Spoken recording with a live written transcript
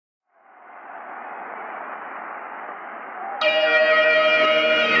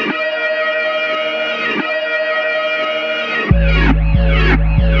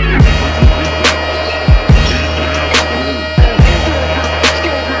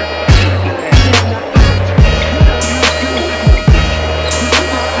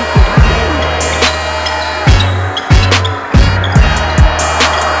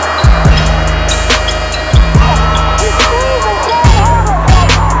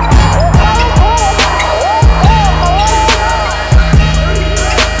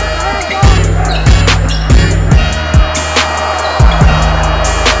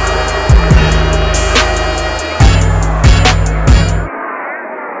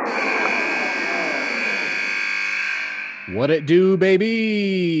What it do,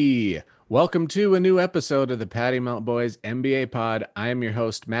 baby? Welcome to a new episode of the Patty Melt Boys NBA Pod. I am your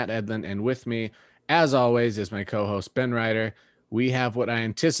host, Matt Edlin, and with me, as always, is my co-host, Ben Ryder. We have what I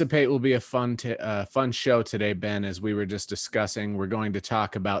anticipate will be a fun show today, Ben, as we were just discussing. We're going to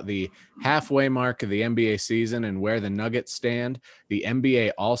talk about the halfway mark of the NBA season and where the Nuggets stand, the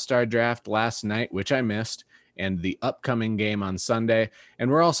NBA All-Star Draft last night, which I missed, and the upcoming game on Sunday.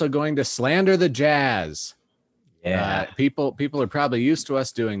 And we're also going to slander the Jazz. Yeah. People are probably used to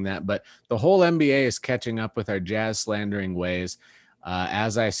us doing that, but the whole NBA is catching up with our Jazz slandering ways.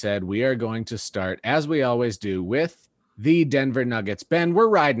 As I said, we are going to start, as we always do, with the Denver Nuggets. Ben, we're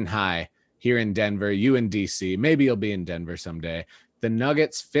riding high here in Denver, you in DC. Maybe you'll be in Denver someday. The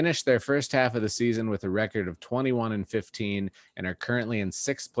Nuggets finished their first half of the season with a record of 21-15 and are currently in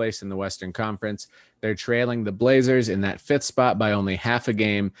sixth place in the Western Conference. They're trailing the Blazers in that fifth spot by only half a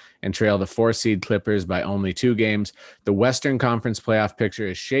game and trail the 4-seed Clippers by only 2 games. The Western Conference playoff picture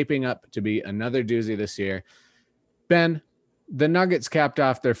is shaping up to be another doozy this year. Ben, the Nuggets capped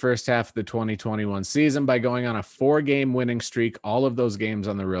off their first half of the 2021 season by going on a 4-game winning streak, all of those games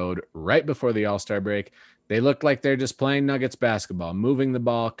on the road right before the All-Star break. They look like they're just playing Nuggets basketball, moving the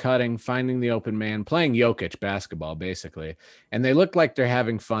ball, cutting, finding the open man, playing Jokic basketball, basically. And they look like they're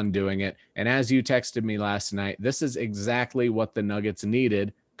having fun doing it. And as you texted me last night, this is exactly what the Nuggets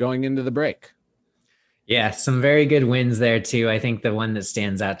needed going into the break. Yeah, some very good wins there, too. I think the one that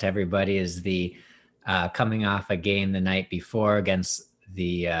stands out to everybody is the coming off a game the night before against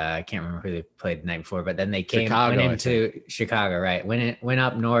the I can't remember who they played the night before, but then they went into Chicago, right? Went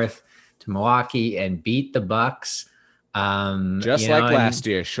up north to Milwaukee and beat the Bucks. Just like last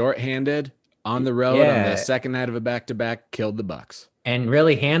year, shorthanded on the road on the second night of a back-to-back, killed the Bucks and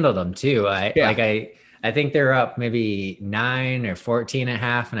really handled them too. I think they're up maybe 9 or 14 and a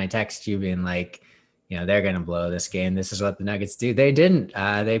half, and I text you being like, they're going to blow this game. This is what the Nuggets do. They didn't.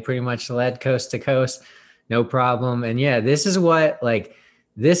 They pretty much led coast to coast, no problem. And yeah, this is what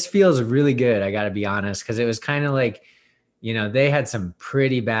this feels really good. I got to be honest, because it was kind of like, they had some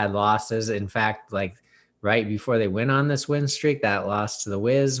pretty bad losses. In fact, right before they went on this win streak, that loss to the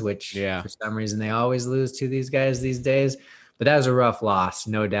Wiz, which for some reason they always lose to these guys these days. But that was a rough loss,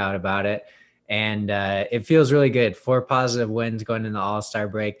 no doubt about it. And it feels really good. 4 positive wins going into the All-Star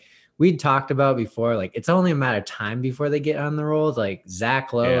break. We'd talked about before, it's only a matter of time before they get on the roll.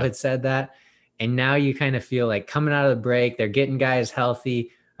 Zach Lowe had said that. And now you kind of feel like coming out of the break, they're getting guys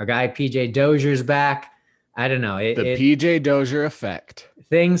healthy. Our guy PJ Dozier's back. I don't know. The PJ Dozier effect.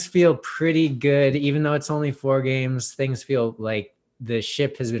 Things feel pretty good. Even though it's only 4 games, things feel like the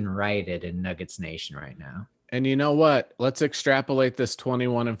ship has been righted in Nuggets Nation right now. And you know what? Let's extrapolate this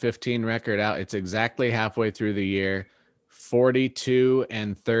 21-15 record out. It's exactly halfway through the year.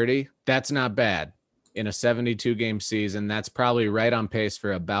 42-30. That's not bad in a 72-game season. That's probably right on pace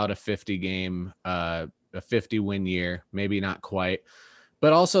for about a 50-game, a 50-win year. Maybe not quite.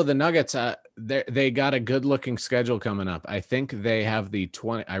 But also the Nuggets, they got a good-looking schedule coming up. I think they have the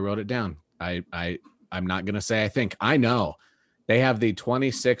 20. I wrote it down. I'm not going to say I think. I know. They have the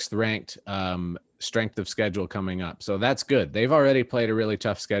 26th ranked strength of schedule coming up. So that's good. They've already played a really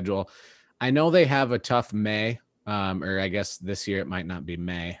tough schedule. I know they have a tough May, or I guess this year it might not be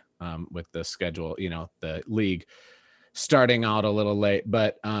May with the schedule, the league starting out a little late.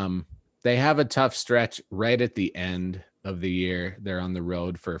 But they have a tough stretch right at the end of the year. They're on the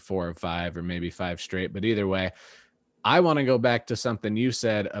road for 4 or 5 or maybe 5 straight. But either way, I want to go back to something you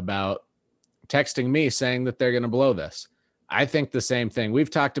said about texting me saying that they're going to blow this. I think the same thing.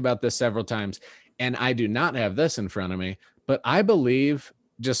 We've talked about this several times, and I do not have this in front of me, but I believe,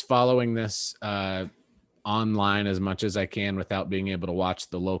 just following this online as much as I can without being able to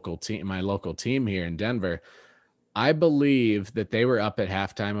watch the local team, my local team here in Denver, I believe that they were up at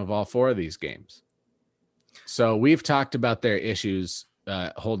halftime of all 4 of these games. So we've talked about their issues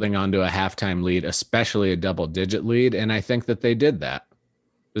holding on to a halftime lead, especially a double-digit lead, and I think that they did that.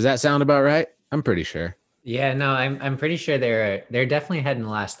 Does that sound about right? I'm pretty sure. Yeah, no, I'm pretty sure they're definitely ahead in the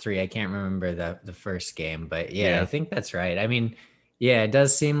last 3. I can't remember the first game, but yeah, I think that's right. I mean, yeah, it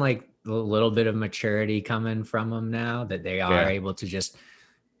does seem like a little bit of maturity coming from them now that they are able to just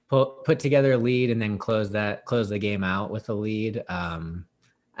put together a lead and then close the game out with a lead.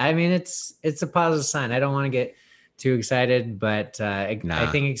 I mean, it's a positive sign. I don't want to get too excited, but I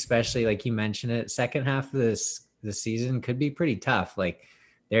think especially like you mentioned it, second half of the season could be pretty tough.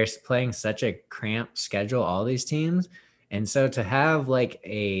 They're playing such a cramped schedule, all these teams. And so to have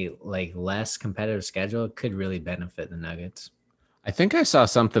a less competitive schedule could really benefit the Nuggets. I think I saw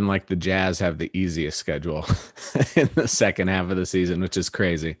something like the Jazz have the easiest schedule in the second half of the season, which is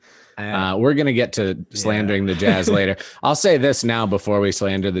crazy. We're going to get to slandering the Jazz later. I'll say this now before we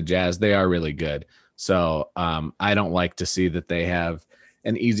slander the Jazz. They are really good. So I don't like to see that they have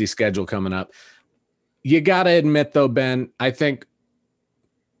an easy schedule coming up. You got to admit, though, Ben, I think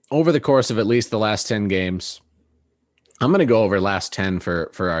over the course of at least the last 10 games, I'm going to go over last 10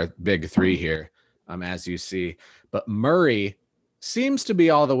 for our big three here, as you see. But Murray seems to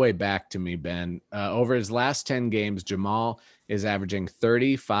be all the way back to me, Ben. Over his last 10 games, Jamal is averaging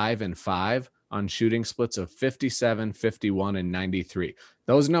 35 and 5 on shooting splits of 57, 51, and 93.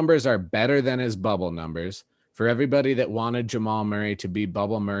 Those numbers are better than his bubble numbers. For everybody that wanted Jamal Murray to be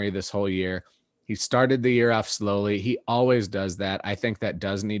bubble Murray this whole year, he started the year off slowly. He always does that. I think that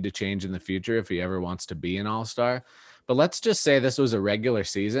does need to change in the future if he ever wants to be an all-star. But let's just say this was a regular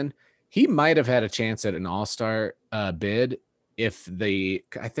season. He might have had a chance at an all-star bid if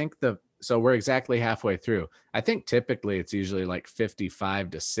so we're exactly halfway through. I think typically it's usually like 55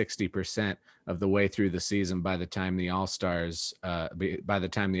 to 60% of the way through the season by the time the All-Star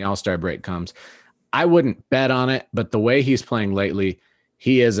break comes. I wouldn't bet on it, but the way he's playing lately,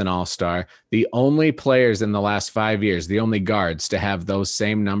 he is an all-star. The only players in the last 5 years, the only guards to have those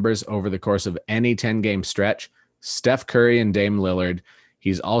same numbers over the course of any 10-game stretch, Steph Curry and Dame Lillard.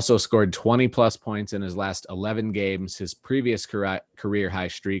 He's also scored 20-plus points in his last 11 games. His previous career high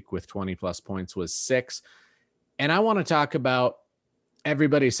streak with 20-plus points was 6. And I want to talk about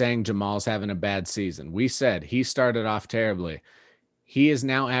everybody saying Jamal's having a bad season. We said he started off terribly. He is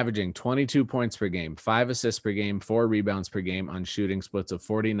now averaging 22 points per game, 5 assists per game, 4 rebounds per game on shooting splits of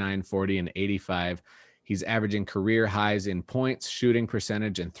 49, 40, and 85. He's averaging career highs in points, shooting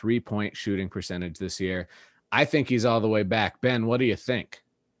percentage, and 3-point shooting percentage this year. I think he's all the way back. Ben, what do you think?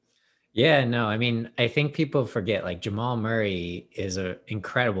 Yeah, no, I mean, I think people forget like Jamal Murray is an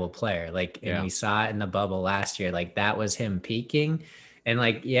incredible player. Like, and we saw it in the bubble last year. Like, that was him peaking. And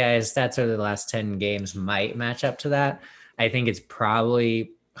like, yeah, his stats over the last 10 games might match up to that. I think it's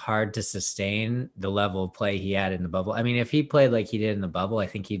probably hard to sustain the level of play he had in the bubble. I mean, if he played like he did in the bubble, I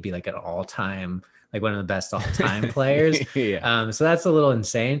think he'd be like an all-time, like one of the best all-time players. So that's a little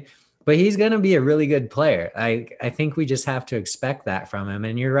insane. But he's going to be a really good player. I think we just have to expect that from him.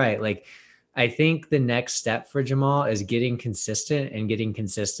 And you're right. Like, I think the next step for Jamal is getting consistent at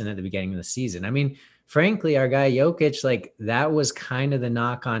the beginning of the season. I mean, frankly, our guy Jokic, like that was kind of the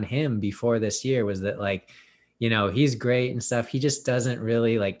knock on him before this year was that like, you know, he's great and stuff. He just doesn't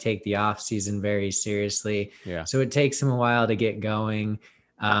really like take the off season very seriously. Yeah. So it takes him a while to get going.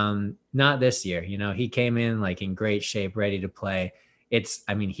 Not this year, you know, he came in like in great shape, ready to play.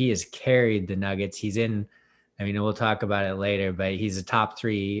 He has carried the Nuggets. We'll talk about it later, but he's a top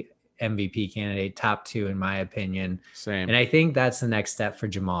 3 MVP candidate, top 2 in my opinion. Same. And I think that's the next step for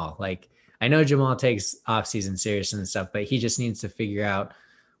Jamal. Like, I know Jamal takes offseason serious and stuff, but he just needs to figure out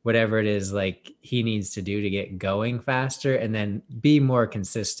whatever it is like he needs to do to get going faster and then be more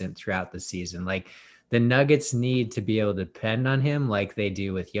consistent throughout the season. Like, the Nuggets need to be able to depend on him like they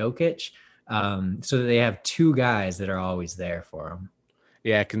do with Jokic, so that they have 2 guys that are always there for him.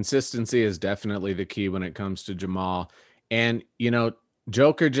 Yeah, consistency is definitely the key when it comes to Jamal. And, you know,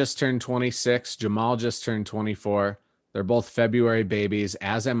 Joker just turned 26. Jamal just turned 24. They're both February babies,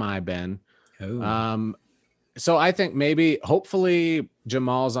 as am I, Ben. So I think hopefully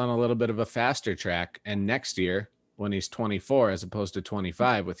Jamal's on a little bit of a faster track. And next year, when he's 24, as opposed to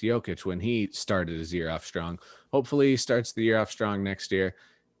 25 with Jokic, when he started his year off strong, hopefully he starts the year off strong next year.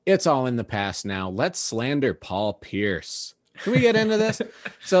 It's all in the past now. Let's slander Paul Pierce. Can we get into this?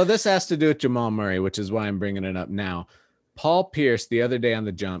 So this has to do with Jamal Murray, which is why I'm bringing it up now. Paul Pierce, the other day on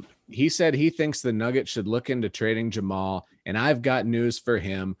The Jump, he said he thinks the Nuggets should look into trading Jamal, and I've got news for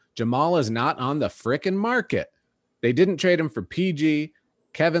him. Jamal is not on the frickin' market. They didn't trade him for PG,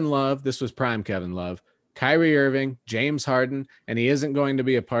 Kevin Love. This was prime Kevin Love, Kyrie Irving, James Harden, and he isn't going to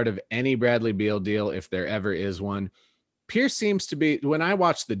be a part of any Bradley Beal deal if there ever is one. Pierce seems to be, when I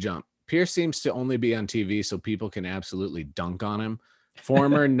watch The Jump, Pierce seems to only be on TV so people can absolutely dunk on him.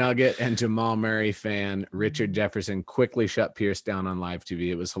 Former Nugget and Jamal Murray fan Richard Jefferson quickly shut Pierce down on live TV.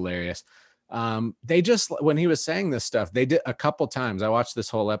 It was hilarious. When he was saying this stuff, they did a couple times. I watched this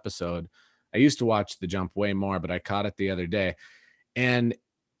whole episode. I used to watch The Jump way more, but I caught it the other day. And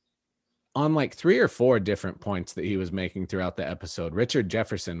on like 3 or 4 different points that he was making throughout the episode, Richard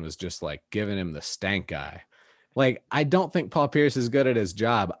Jefferson was just like giving him the stank eye. Like, I don't think Paul Pierce is good at his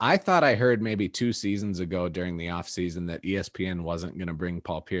job. I thought I heard maybe 2 seasons ago during the offseason that ESPN wasn't going to bring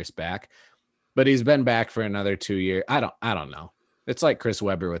Paul Pierce back, but he's been back for another 2 years. I don't know. It's like Chris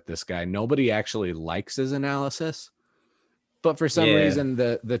Webber with this guy. Nobody actually likes his analysis, But for some reason,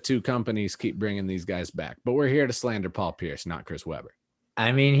 the two companies keep bringing these guys back. But we're here to slander Paul Pierce, not Chris Webber.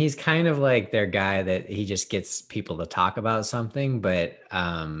 I mean, he's kind of like their guy that he just gets people to talk about something, but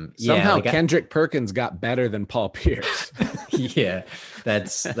somehow Kendrick Perkins got better than Paul Pierce. Yeah,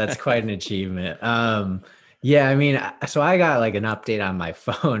 that's quite an achievement. Yeah, I mean, so I got like an update on my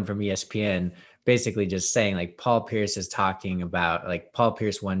phone from ESPN, basically just saying like Paul Pierce is talking about like Paul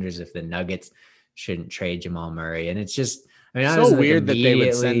Pierce wonders if the Nuggets shouldn't trade Jamal Murray, and it's just, I mean, so weird that they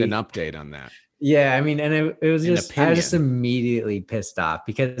would send an update on that. Yeah, I mean, and it was just, I was just immediately pissed off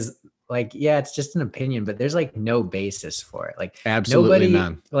because, like, yeah, it's just an opinion, but there's like no basis for it. Like, absolutely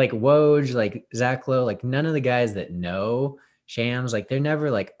none. Like Woj, like Zach Lowe, like none of the guys that know Shams, like they're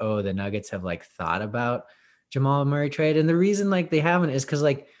never like, oh, the Nuggets have like thought about Jamal Murray trade, and the reason like they haven't is because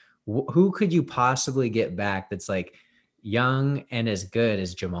like, who could you possibly get back that's like young and as good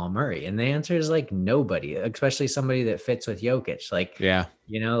as Jamal Murray? And the answer is like nobody, especially somebody that fits with Jokic. Like, yeah,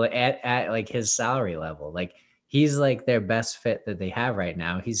 you know, at like his salary level, like he's like their best fit that they have right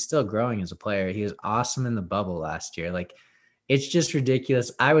now. He's still growing as a player. He was awesome in the bubble last year. Like, it's just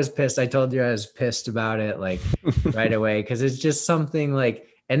ridiculous. I was pissed. I told you I was pissed about it like right away because it's just something like.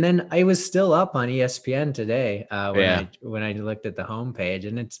 And then I was still up on ESPN today when I looked at the homepage,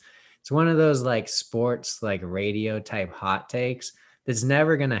 and it's one of those like sports like radio type hot takes that's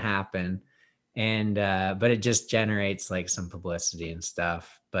never gonna happen. And but it just generates like some publicity and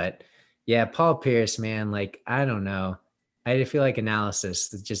stuff. But yeah, Paul Pierce, man, like I don't know. I feel like analysis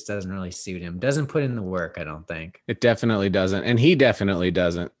that just doesn't really suit him. Doesn't put in the work, I don't think. It definitely doesn't. And he definitely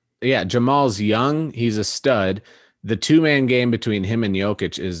doesn't. Yeah, Jamal's young. He's a stud. The two-man game between him and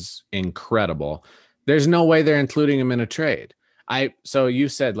Jokic is incredible. There's no way they're including him in a trade. So you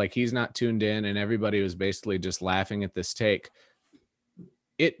said like he's not tuned in and everybody was basically just laughing at this take.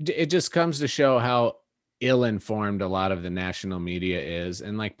 It just comes to show how ill-informed a lot of the national media is.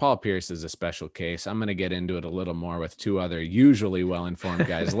 And like Paul Pierce is a special case. I'm going to get into it a little more with two other usually well-informed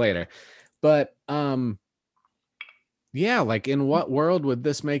guys later. But yeah, like in what world would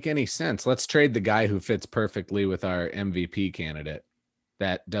this make any sense? Let's trade the guy who fits perfectly with our MVP candidate.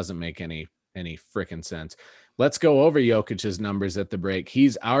 That doesn't make any freaking sense. Let's go over Jokic's numbers at the break.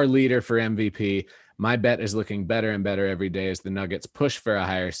 He's our leader for MVP. My bet is looking better and better every day as the Nuggets push for a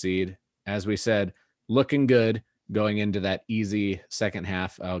higher seed. As we said, looking good going into that easy second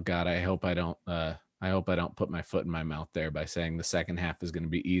half. Oh God, I hope I don't put my foot in my mouth there by saying the second half is going to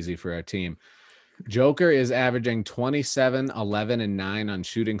be easy for our team. Joker is averaging 27, 11, and 9 on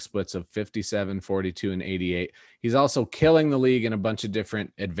shooting splits of 57, 42, and 88. He's also killing the league in a bunch of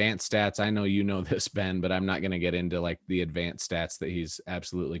different advanced stats. I know you know this, Ben, but I'm not going to get into like the advanced stats that he's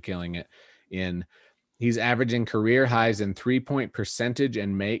absolutely killing it in. He's averaging career highs in 3-point percentage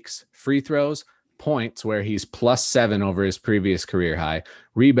and makes, free throws, points, where he's +7 over his previous career high,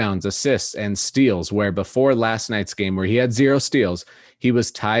 rebounds, assists, and steals, where before last night's game where he had 0 steals, he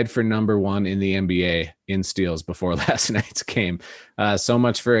was tied for number 1 in the NBA in steals before last night's game. So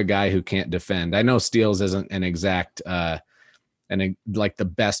much for a guy who can't defend. I know steals isn't an exact like the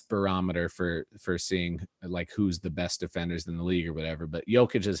best barometer for seeing like who's the best defenders in the league or whatever, but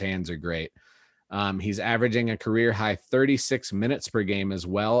Jokic's hands are great. He's averaging a career high 36 minutes per game as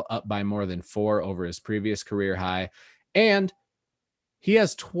well, up by more than 4 over his previous career high. And he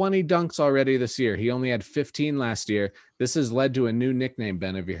has 20 dunks already this year. He only had 15 last year. This has led to a new nickname,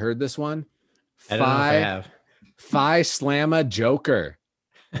 Ben. Have you heard this one? I don't know if I have. Phi Slamma Joker.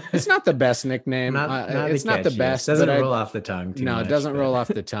 It's not the best nickname. It's not the best. It doesn't roll off the tongue too much. It doesn't roll off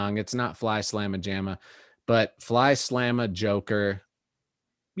the tongue. It's not Fly Slamma Jamma, but Fly Slamma Joker.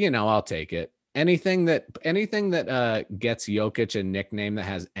 You know, I'll take it. Anything that gets Jokic a nickname that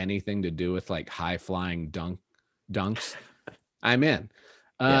has anything to do with like high flying dunks, I'm in.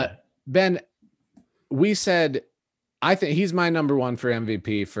 Ben, we said I think he's my number 1 for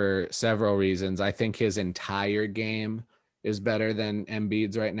MVP for several reasons. I think his entire game is better than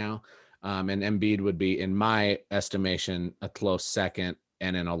Embiid's right now. And Embiid would be, in my estimation, a close second.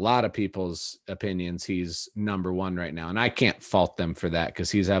 And in a lot of people's opinions, he's number 1 right now. And I can't fault them for that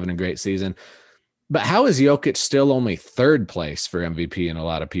because he's having a great season. But how is Jokic still only 3rd place for MVP in a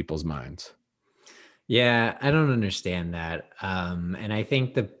lot of people's minds? Yeah, I don't understand that. And I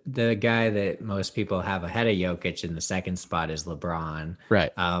think the guy that most people have ahead of Jokic in the 2nd spot is LeBron.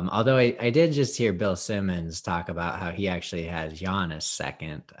 Right. Although I did just hear Bill Simmons talk about how he actually has Giannis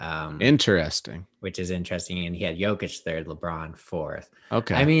 2nd. Interesting. Which is interesting. And he had Jokic 3rd, LeBron 4th.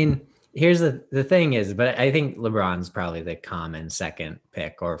 Okay. I mean, here's the thing is, but I think LeBron's probably the common 2nd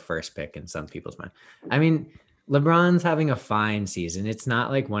pick or 1st pick in some people's mind. I mean, LeBron's having a fine season. It's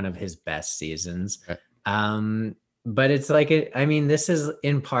not like one of his best seasons. Okay. but it's like, I mean, this is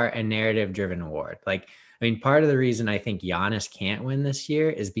in part a narrative driven award. Like, I mean, part of the reason I think Giannis can't win this year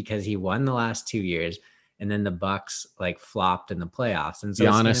is because he won the last 2 years and then the Bucks like flopped in the playoffs. And so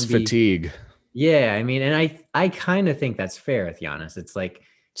it's going to Giannis be, fatigue. yeah, I mean, and I kind of think that's fair with Giannis. It's like,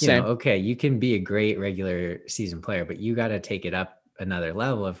 Same. okay, you can be a great regular season player, but you got to take it up another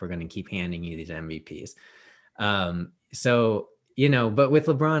level if we're going to keep handing you these MVPs. So, but with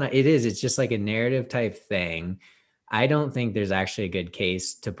LeBron, it's just like a narrative type thing. I don't think there's actually a good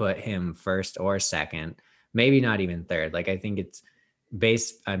case to put him first or second, maybe not even third. Like, I think it's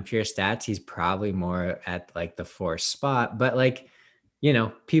based on pure stats. He's probably more at like the fourth spot, but like,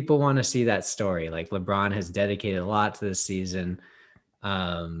 people want to see that story. Like LeBron has dedicated a lot to this season.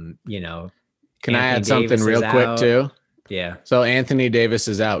 Can Anthony I add Davis something real quick out. too? Yeah. So Anthony Davis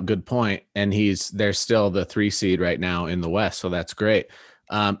is out. Good point. And they're still the 3 seed right now in the West. So that's great.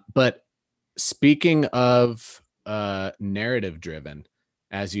 But speaking of narrative driven,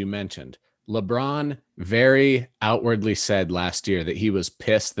 as you mentioned, LeBron very outwardly said last year that he was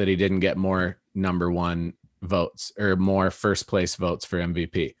pissed that he didn't get more number one votes or more first place votes for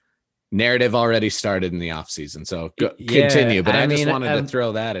MVP. Narrative already started in the offseason. So continue. But I just wanted to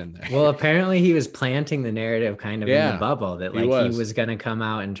throw that in there. Well, apparently he was planting the narrative kind of in the bubble that like he was going to come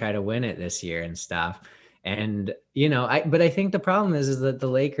out and try to win it this year and stuff. And, but I think the problem is that the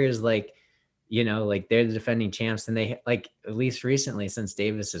Lakers, like, like they're the defending champs and they like, at least recently since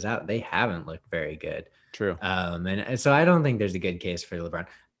Davis is out, they haven't looked very good. True. And so I don't think there's a good case for LeBron.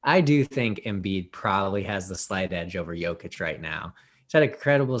 I do think Embiid probably has the slight edge over Jokic right now. He's had a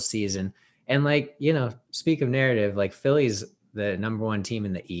credible season. And like, speak of narrative, like Philly's the number one team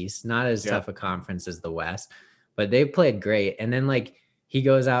in the East, not as tough a conference as the West, but they've played great. And then like he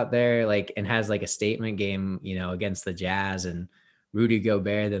goes out there like and has like a statement game, against the Jazz, and Rudy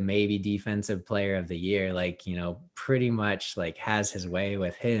Gobert, the maybe defensive player of the year, like, pretty much like has his way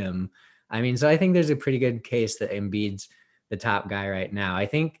with him. I mean, so I think there's a pretty good case that Embiid's the top guy right now. I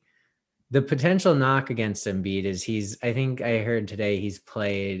think the potential knock against Embiid is I think I heard today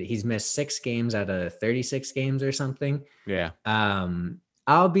he's missed 6 games out of 36 games or something. Yeah.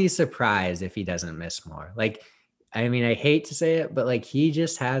 I'll be surprised if he doesn't miss more. Like, I mean, I hate to say it, but like he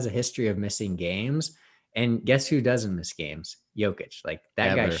just has a history of missing games. And guess who doesn't miss games? Jokic. Like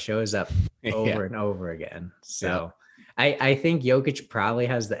that guy shows up over and over again. So I think Jokic probably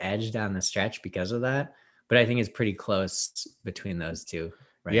has the edge down the stretch because of that. But I think it's pretty close between those two.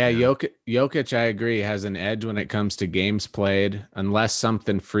 Right now. Jokic, I agree, has an edge when it comes to games played. Unless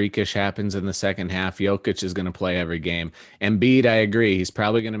something freakish happens in the second half, Jokic is going to play every game. Embiid, I agree, he's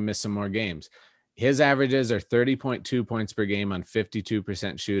probably going to miss some more games. His averages are 30.2 points per game on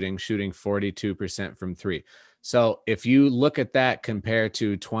 52% shooting 42% from 3. So if you look at that compared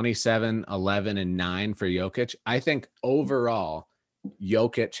to 27, 11, and 9 for Jokic, I think overall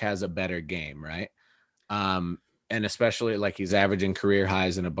Jokic has a better game, right? And especially like he's averaging career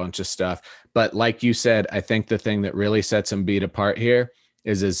highs and a bunch of stuff. But like you said, I think the thing that really sets Embiid apart here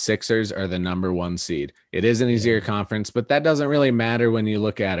is his Sixers are the number 1 seed. It is an easier conference, but that doesn't really matter when you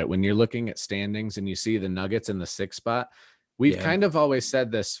look at it. When you're looking at standings and you see the Nuggets in the 6th spot, we've kind of always said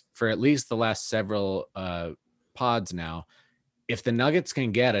this for at least the last several pods now. If the Nuggets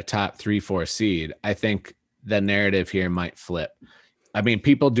can get a top 3-4 seed, I think the narrative here might flip. I mean,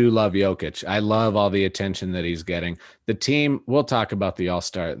 people do love Jokic. I love all the attention that he's getting. The team, we'll talk about the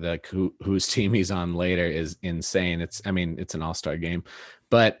All-Star, whose team he's on later is insane. It's an All-Star game.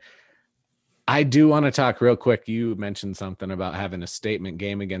 But I do want to talk real quick. You mentioned something about having a statement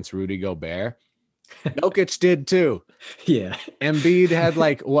game against Rudy Gobert. Jokic did too. Yeah. Embiid had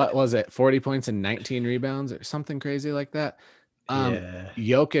like, what was it, 40 points and 19 rebounds or something crazy like that.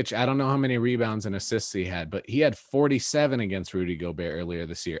 Jokic, I don't know how many rebounds and assists he had, but he had 47 against Rudy Gobert earlier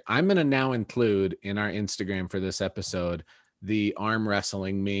this year. I'm going to now include in our Instagram for this episode the arm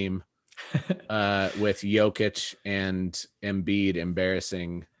wrestling meme with Jokic and Embiid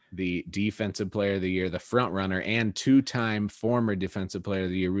embarrassing the defensive player of the year, the front runner, and 2-time former defensive player of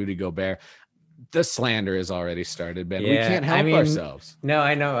the year, Rudy Gobert. The slander is already started, Ben. We can't help ourselves. No,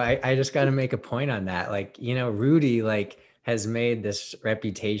 I know. I just got to make a point on that. Like, Rudy, like, has made this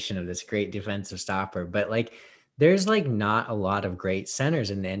reputation of this great defensive stopper, but like there's like not a lot of great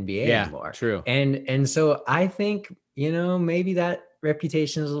centers in the NBA anymore. True. And so I think, maybe that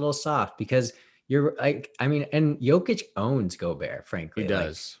reputation is a little soft because you're like, I mean, and Jokic owns Gobert, frankly. He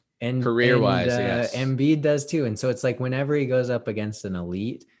does. And career-wise, yes. Embiid does too. And so it's like whenever he goes up against an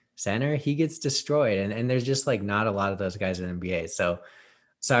elite center, he gets destroyed. And there's just like not a lot of those guys in the NBA. So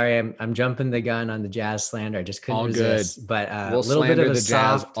Sorry, I'm jumping the gun on the Jazz slander. I just couldn't All good. resist. But a We'll little bit slander of a the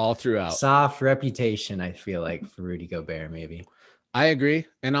Jazz soft, all throughout. soft reputation, I feel like, for Rudy Gobert, maybe. I agree.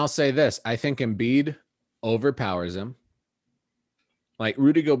 And I'll say this. I think Embiid overpowers him. Like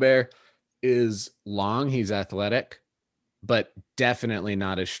Rudy Gobert is long. He's athletic, but definitely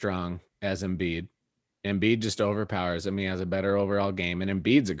not as strong as Embiid. Embiid just overpowers him. He has a better overall game. And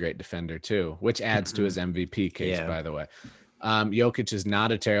Embiid's a great defender too, which adds to his MVP case, by the way. Jokic is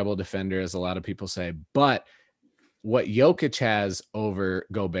not a terrible defender, as a lot of people say. But what Jokic has over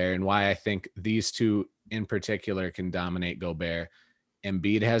Gobert, and why I think these two in particular can dominate Gobert,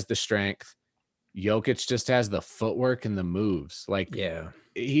 Embiid has the strength. Jokic just has the footwork and the moves. Like,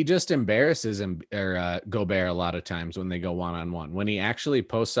 he just embarrasses him or Gobert a lot of times when they go one-on-one. When he actually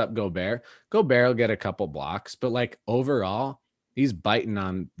posts up Gobert will get a couple blocks, but like overall, he's biting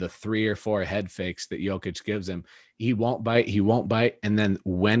on the 3 or 4 head fakes that Jokic gives him. He won't bite. And then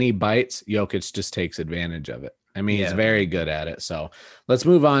when he bites, Jokic just takes advantage of it. I mean, he's very good at it. So let's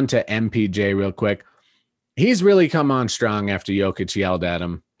move on to MPJ real quick. He's really come on strong after Jokic yelled at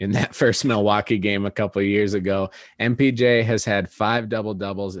him in that first Milwaukee game a couple of years ago. MPJ has had 5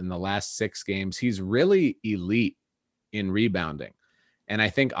 double-doubles in the last 6 games. He's really elite in rebounding. And I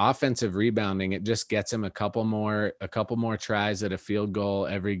think offensive rebounding, it just gets him a couple more tries at a field goal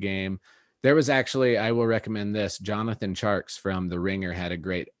every game. There was actually, I will recommend this, Jonathan Tjarks from The Ringer had a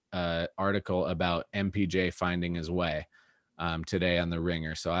great article about MPJ finding his way today on The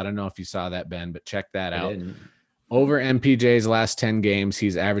Ringer. So I don't know if you saw that, Ben, but check that out. Over MPJ's last 10 games,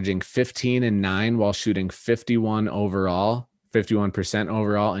 he's averaging 15 and 9 while shooting 51% overall,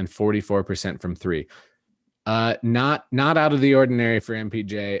 and 44% from 3. Not out of the ordinary for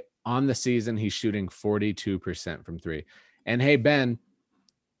MPJ. On the season, he's shooting 42% from 3. And hey, Ben,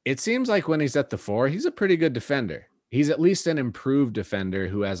 it seems like when he's at the 4, he's a pretty good defender. He's at least an improved defender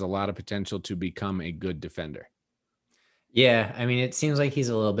who has a lot of potential to become a good defender. Yeah, I mean, it seems like he's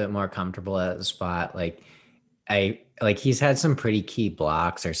a little bit more comfortable at the spot. He's had some pretty key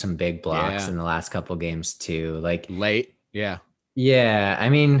blocks or some big blocks in the last couple games too. Like late. Yeah. Yeah. I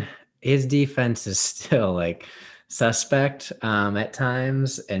mean, his defense is still like suspect at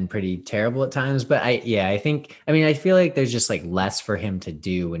times and pretty terrible at times. But I feel like there's just like less for him to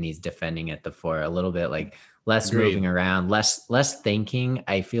do when he's defending at the 4, a little bit like less moving around, less thinking.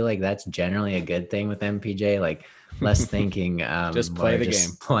 I feel like that's generally a good thing with MPJ. Like less thinking, just play the game.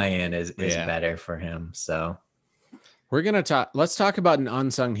 Playing is better for him. So we're going to let's talk about an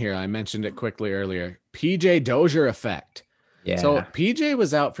unsung hero. I mentioned it quickly earlier. PJ Dozier effect. Yeah. So PJ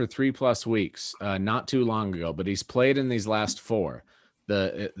was out for 3+ weeks, not too long ago, but he's played in these last 4.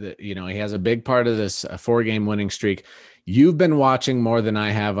 He has a big part of this 4-game winning streak. You've been watching more than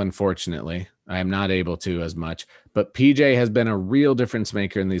I have, unfortunately. I am not able to as much, but PJ has been a real difference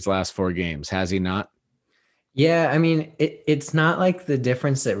maker in these last 4 games. Has he not? Yeah, I mean, it's not like the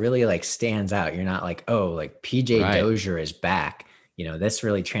difference that really like stands out. You're not like, oh, like PJ Dozier is back. This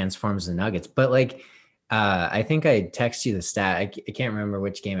really transforms the Nuggets. But like, I think I texted you the stat. I can't remember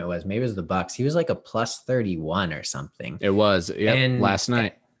which game it was. Maybe it was the Bucks. He was like a +31 or something. It was. Yeah, last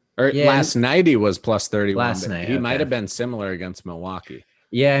night. Last night he was +31. Last night he might have been similar against Milwaukee.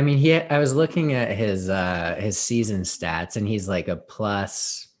 Yeah, I mean, I was looking at his season stats, and he's like a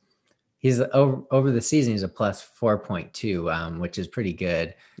plus. He's over the season, he's a +4.2, which is pretty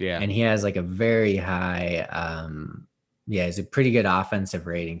good. Yeah. And he has like a very high, he's a pretty good offensive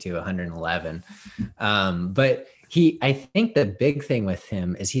rating too, 111. But I think the big thing with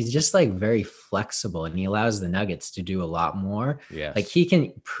him is he's just like very flexible, and he allows the Nuggets to do a lot more. Yeah. Like he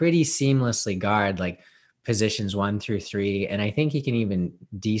can pretty seamlessly guard like positions 1 through 3. And I think he can even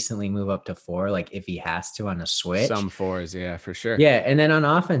decently move up to 4, like if he has to on a switch. Some 4s, yeah, for sure. Yeah. And then on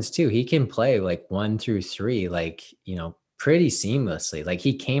offense too, he can play like 1 through 3, like, pretty seamlessly. Like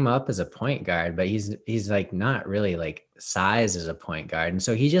he came up as a point guard, but he's like not really like size as a point guard. And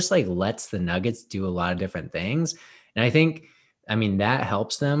so he just like lets the Nuggets do a lot of different things. And I think, that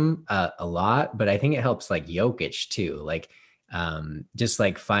helps them a lot, but I think it helps like Jokic too. Like, just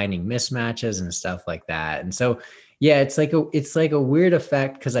like finding mismatches and stuff like that. And so, yeah, it's like a weird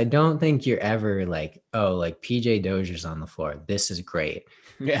effect, because I don't think you're ever like, oh, like PJ Dozier's on the floor, this is great.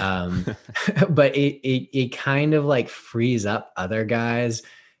 Yeah. But it kind of like frees up other guys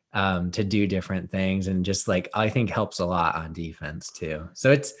to do different things, and just like I think helps a lot on defense too.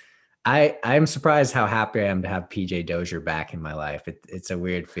 So I'm surprised how happy I am to have PJ Dozier back in my life. It's a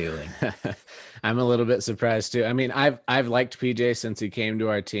weird feeling. I'm a little bit surprised too. I mean, I've liked PJ since he came to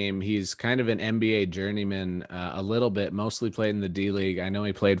our team. He's kind of an NBA journeyman a little bit, mostly played in the D League. I know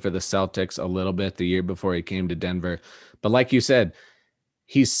he played for the Celtics a little bit the year before he came to Denver. But like you said,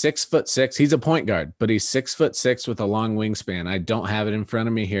 He's 6'6". He's a point guard, but he's 6'6" with a long wingspan. I don't have it in front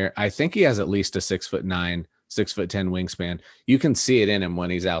of me here. I think he has at least a 6'9", 6'10" wingspan. You can see it in him when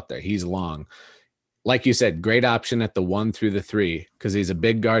he's out there. He's long. Like you said, great option at the 1 through the 3 because he's a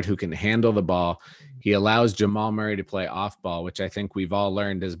big guard who can handle the ball. He allows Jamal Murray to play off ball, which I think we've all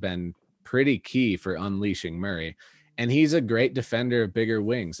learned has been pretty key for unleashing Murray. And he's a great defender of bigger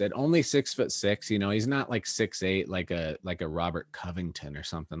wings. At only 6'6", you know, he's not like 6'8", like a Robert Covington or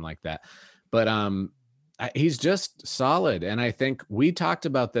something like that. But he's just solid. And I think we talked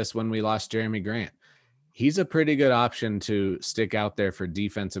about this when we lost Jeremy Grant. He's a pretty good option to stick out there for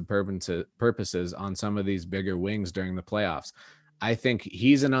defensive purposes on some of these bigger wings during the playoffs. I think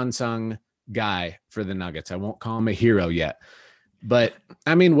he's an unsung guy for the Nuggets. I won't call him a hero yet. But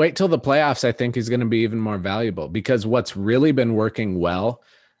I mean, wait till the playoffs. I think he's going to be even more valuable because what's really been working well,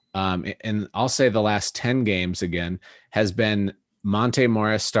 and I'll say the last 10 games again, has been Monte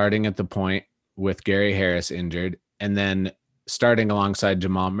Morris starting at the point with Gary Harris injured and then starting alongside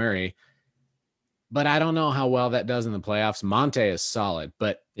Jamal Murray. But I don't know how well that does in the playoffs. Monte is solid,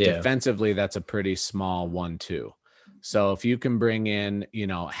 but defensively, that's a pretty small 1-2. So if you can bring in, you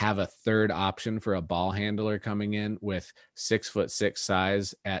know, have a third option for a ball handler coming in with 6'6"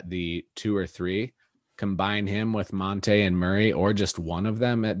 size at the 2 or 3, combine him with Monte and Murray, or just one of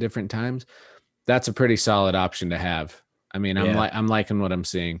them at different times, that's a pretty solid option to have. I mean, I'm liking what I'm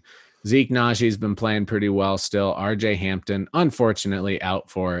seeing. Zeke Najee's been playing pretty well still. RJ Hampton, unfortunately, out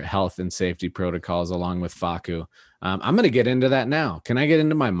for health and safety protocols along with Facu. I'm going to get into that now. Can I get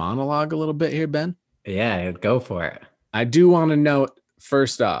into my monologue a little bit here, Ben? Yeah, go for it. I do want to note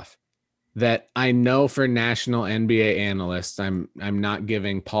first off that I know for national NBA analysts, I'm not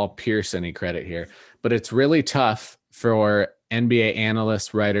giving Paul Pierce any credit here, but it's really tough for NBA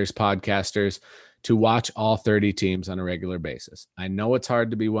analysts, writers, podcasters to watch all 30 teams on a regular basis. I know it's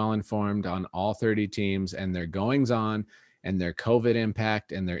hard to be well informed on all 30 teams and their goings on and their COVID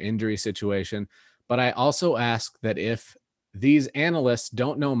impact and their injury situation. But I also ask that if these analysts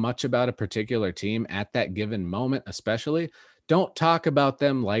don't know much about a particular team at that given moment, especially, don't talk about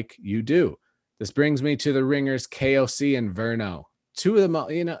them like you do. This brings me to the Ringers, KOC and Verno. Two of them,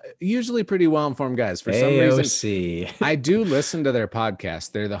 you know, usually pretty well-informed guys. For some reason, I do listen to their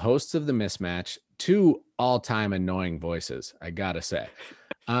podcast. They're the hosts of The Mismatch, two all-time annoying voices, I gotta say.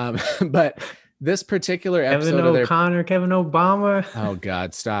 But this particular episode Kevin O'Connor, Kevin Obama. Oh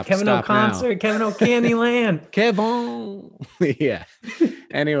God, stop. Kevin O'Connor, Kevin O'Candyland. Kevin. Yeah.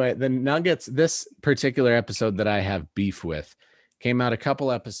 Anyway, the Nuggets, this particular episode that I have beef with came out a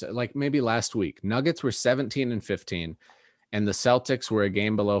couple episodes, like maybe last week. Nuggets were 17-15, and the Celtics were a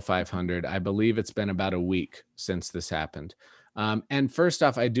game below 500. I believe it's been about a week since this happened. And first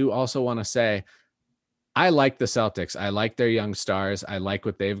off, I do also want to say, I like the Celtics. I like their young stars. I like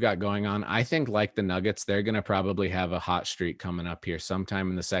what they've got going on. I think, like the Nuggets, they're going to probably have a hot streak coming up here sometime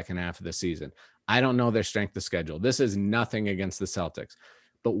in the second half of the season. I don't know their strength of schedule. This is nothing against the Celtics.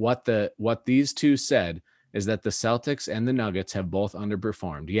 But what these two said is that the Celtics and the Nuggets have both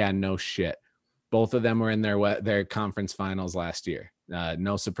underperformed. Yeah, no shit. Both of them were in their conference finals last year.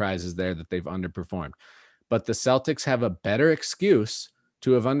 No surprises there that they've underperformed. But the Celtics have a better excuse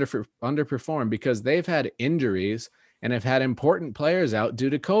to have underperformed because they've had injuries and have had important players out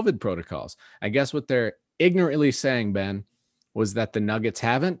due to COVID protocols. I guess what they're ignorantly saying, Ben, was that the Nuggets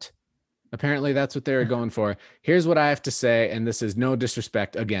haven't. Apparently that's what they were going for. Here's what I have to say, and this is no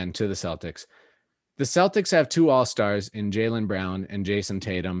disrespect, again, to the Celtics. The Celtics have two All-Stars in Jaylen Brown and Jason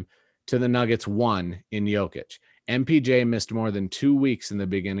Tatum, to the Nuggets one in Jokic. MPJ missed more than 2 weeks in the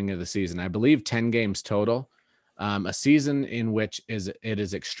beginning of the season. I believe 10 games total. A season in which it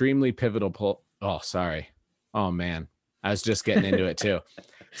is extremely pivotal. Oh man, I was just getting into it too.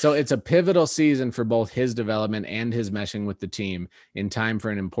 So it's a pivotal season for both his development and his meshing with the team in time for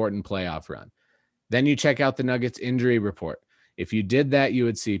an important playoff run. Then you check out the Nuggets injury report. If you did that, you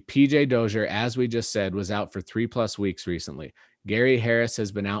would see PJ Dozier, as we just said, was out for 3+ weeks recently. Gary Harris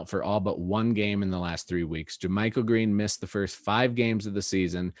has been out for all but one game in the last 3 weeks. JaMychal Green missed the first 5 games of the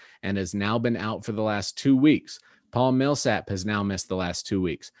season and has now been out for the last 2 weeks. Paul Millsap has now missed the last 2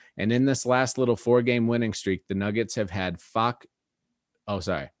 weeks. And in this last little 4-game winning streak, the Nuggets have had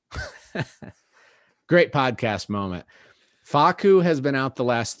great podcast moment. Facu has been out the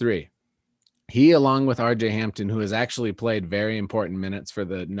last 3. He, along with RJ Hampton, who has actually played very important minutes for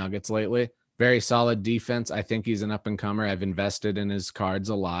the Nuggets lately, very solid defense. I think he's an up-and-comer. I've invested in his cards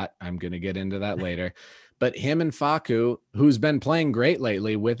a lot. I'm going to get into that later. But him and Facu, who's been playing great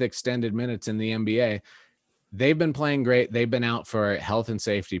lately with extended minutes in the NBA, they've been playing great. They've been out for health and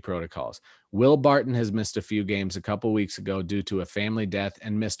safety protocols. Will Barton has missed a few games a couple weeks ago due to a family death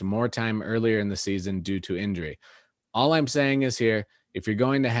and missed more time earlier in the season due to injury. All I'm saying is here, if you're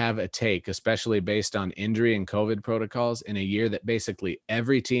going to have a take, especially based on injury and COVID protocols in a year that basically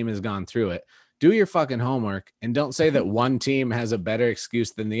every team has gone through it, do your fucking homework and don't say that one team has a better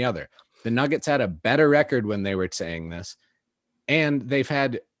excuse than the other. The Nuggets had a better record when they were saying this. And they've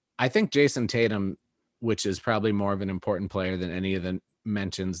had, I think Jason Tatum, which is probably more of an important player than any of the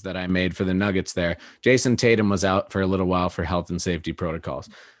mentions that I made for the Nuggets there. Jason Tatum was out for a little while for health and safety protocols.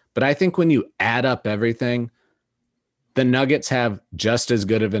 But I think when you add up everything, the Nuggets have just as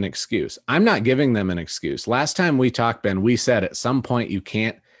good of an excuse. I'm not giving them an excuse. Last time we talked, Ben, we said at some point you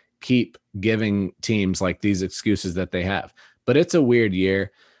can't keep giving teams like these excuses that they have. But it's a weird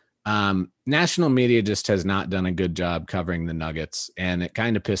year. National media just has not done a good job covering the Nuggets, and it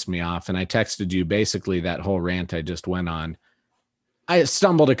kind of pissed me off. And I texted you basically that whole rant I just went on. I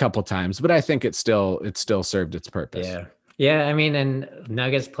stumbled a couple times, but I think it still served its purpose. Yeah. Yeah, I mean, and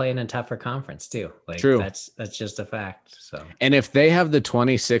Nuggets play in a tougher conference too. Like True. That's just a fact. So, and if they have the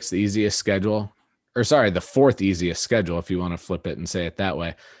 26th easiest schedule, or sorry, the 4th easiest schedule, if you want to flip it and say it that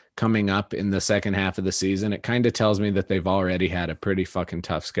way, coming up in the second half of the season, it kind of tells me that they've already had a pretty fucking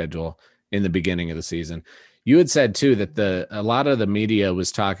tough schedule in the beginning of the season. You had said too that a lot of the media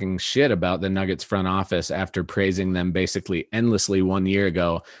was talking shit about the Nuggets front office after praising them basically endlessly 1 year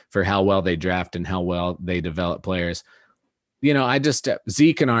ago for how well they draft and how well they develop players. You know,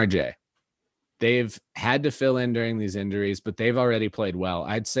 Zeke and RJ, they've had to fill in during these injuries, but they've already played well.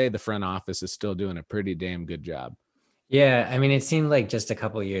 I'd say the front office is still doing a pretty damn good job. Yeah, I mean, it seemed like just a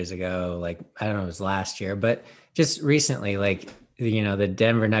couple of years ago, like, I don't know, it was last year, but just recently, like, you know, the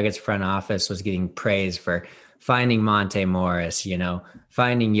Denver Nuggets front office was getting praised for finding Monte Morris, you know,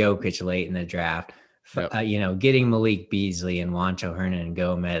 finding Jokic late in the draft, Yep. You know, getting Malik Beasley and Juancho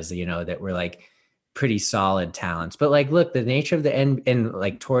Hernan-Gomez, you know, that were like pretty solid talents. But like, look, the nature of the end, and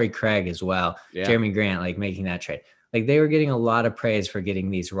like Torrey Craig as well, Yeah. Jeremy Grant, like making that trade. Like they were getting a lot of praise for getting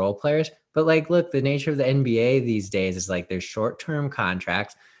these role players. But like, look, the nature of the NBA these days is like there's short-term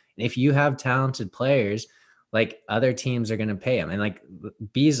contracts. And if you have talented players, like other teams are going to pay him. And like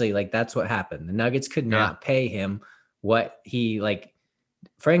Beasley, like that's what happened. The Nuggets could not pay him what he like,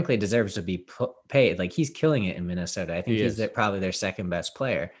 frankly, deserves to be paid. Like he's killing it in Minnesota. I think he's probably their second best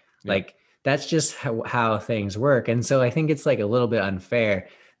player. Yeah. Like that's just how things work. And so I think it's like a little bit unfair.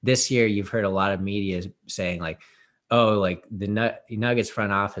 This year, you've heard a lot of media saying like, oh, like the Nuggets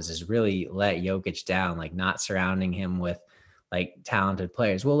front office has really let Jokic down, like not surrounding him with like talented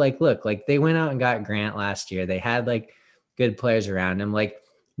players. Well, like, look, like they went out and got Grant last year. They had like good players around him. Like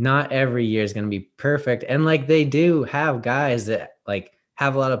not every year is going to be perfect. And like, they do have guys that like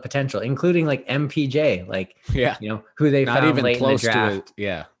have a lot of potential, including like MPJ, like, you know, who they not found even late close in the draft to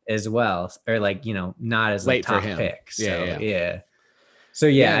it. as well. Or like, you know, not as late top for him. Pick. So, yeah. So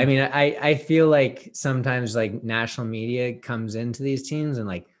yeah, I mean, I feel like sometimes like national media comes into these teams and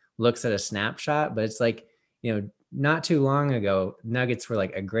like looks at a snapshot, but it's like, you know, not too long ago, Nuggets were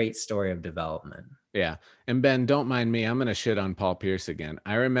like a great story of development. Yeah. And Ben, don't mind me. I'm going to shit on Paul Pierce again.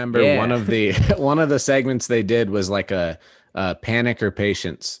 I remember one of the segments they did was like a panic or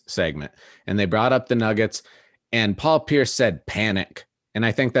patience segment. And they brought up the Nuggets and Paul Pierce said panic. And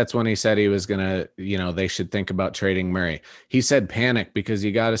I think that's when he said he was going to, you know, they should think about trading Murray. He said panic because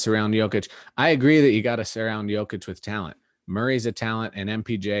you got to surround Jokic. I agree that you got to surround Jokic with talent. Murray's a talent and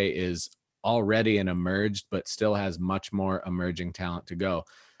MPJ is already an emerged, but still has much more emerging talent to go.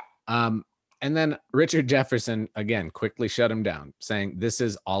 And then Richard Jefferson, again, quickly shut him down, saying this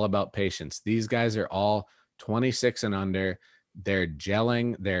is all about patience. These guys are all 26 and under. They're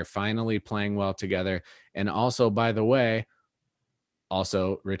gelling. They're finally playing well together. And also, by the way,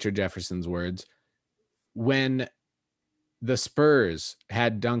 also Richard Jefferson's words, when the Spurs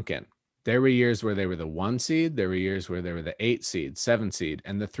had Duncan, there were years where they were the 1 seed. There were years where they were the 8 seed, 7 seed,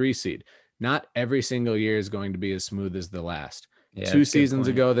 and the 3 seed. Not every single year is going to be as smooth as the last. Yeah, 2 seasons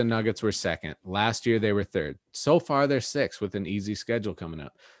ago, the Nuggets were second. Last year, they were third. So far, they're sixth with an easy schedule coming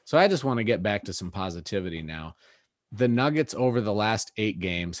up. So I just want to get back to some positivity now. The Nuggets over the last 8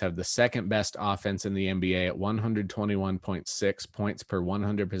 games have the second best offense in the NBA at 121.6 points per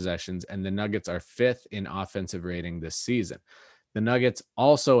 100 possessions, and the Nuggets are 5th in offensive rating this season. The Nuggets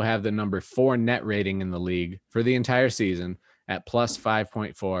also have the number 4 net rating in the league for the entire season at plus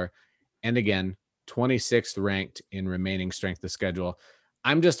 5.4, and again, 26th ranked in remaining strength of schedule.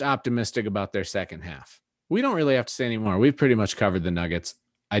 I'm just optimistic about their second half. We don't really have to say any more. We've pretty much covered the Nuggets.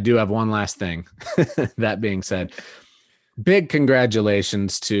 I do have one last thing. That being said, Big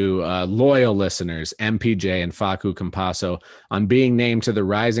congratulations to loyal listeners, MPJ and Facu Campasso, on being named to the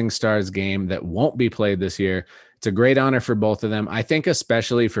Rising Stars game that won't be played this year. It's a great honor for both of them. I think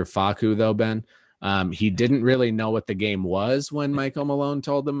especially for Facu, though, Ben. He didn't really know what the game was when Michael Malone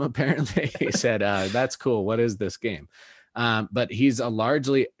told him, apparently. He said, that's cool. What is this game? But he's a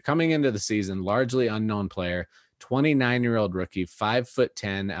largely, coming into the season, largely unknown player, 29-year-old rookie,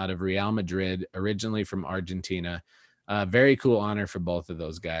 5'10" out of Real Madrid, originally from Argentina. Very cool honor for both of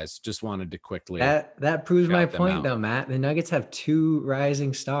those guys. Just wanted to quickly. That proves my point, though, Matt. The Nuggets have 2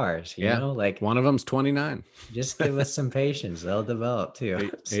 rising stars. You know, like one of them's 29. Just give us some patience; they'll develop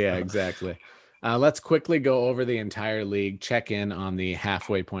too. So. Yeah, exactly. Let's quickly go over the entire league. Check in on the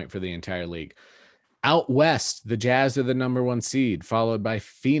halfway point for the entire league. Out west, the Jazz are the number 1 seed, followed by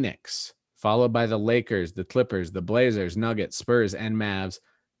Phoenix, followed by the Lakers, the Clippers, the Blazers, Nuggets, Spurs, and Mavs.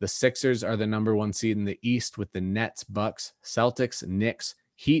 The Sixers are the number 1 seed in the East, with the Nets, Bucks, Celtics, Knicks,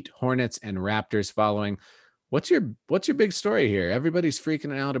 Heat, Hornets, and Raptors following. What's your big story here? Everybody's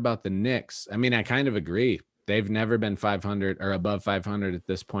freaking out about the Knicks. I mean, I kind of agree. They've never been 500 or above 500 at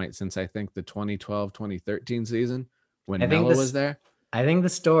this point since I think the 2012-2013 season when Melo was there. I think the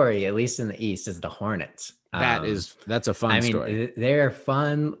story, at least in the East, is the Hornets. That's a fun story. They're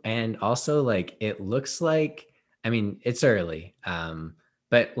fun, and also like it looks like. I mean, it's early,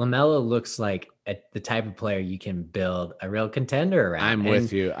 but LaMelo looks like the type of player you can build a real contender around. I'm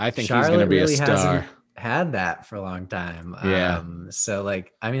with you. I think Charlotte he's going to be really a star. Had that for a long time. Yeah. So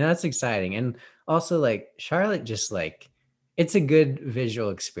like, I mean, that's exciting, and also like Charlotte, just like it's a good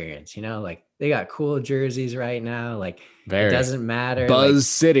visual experience. You know, like they got cool jerseys right now. Like it doesn't matter. Buzz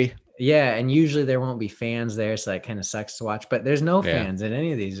City. Yeah, and usually there won't be fans there, so that kind of sucks to watch. But there's no fans in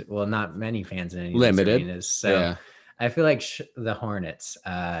any of these. Well, not many fans in any of these arenas. So I feel like the Hornets.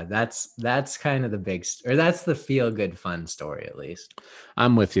 That's kind of the big, or that's the feel good fun story, at least.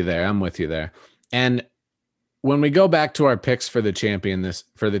 I'm with you there. And when we go back to our picks for the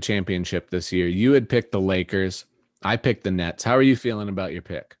championship this year, you had picked the Lakers. I picked the Nets. How are you feeling about your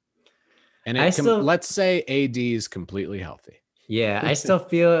pick? And let's say AD is completely healthy. Yeah, I still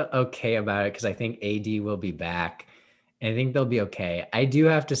feel okay about it because I think AD will be back. And I think they'll be okay. I do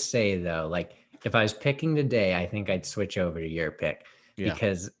have to say, though, like if I was picking today, I think I'd switch over to your pick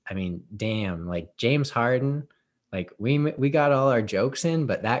because, I mean, damn, like James Harden, like we got all our jokes in,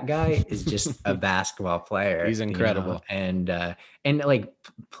 but that guy is just a basketball player. He's incredible. You know? And like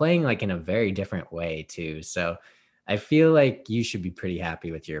playing like in a very different way, too. So I feel like you should be pretty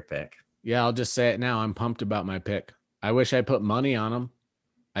happy with your pick. Yeah, I'll just say it now. I'm pumped about my pick. I wish I put money on them.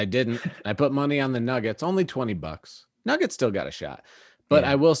 I didn't. I put money on the Nuggets, only $20. Nuggets still got a shot. But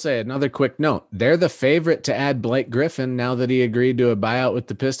I will say another quick note. They're the favorite to add Blake Griffin now that he agreed to a buyout with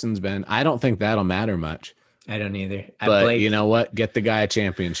the Pistons, Ben. I don't think that'll matter much. I don't either. But you know what? Get the guy a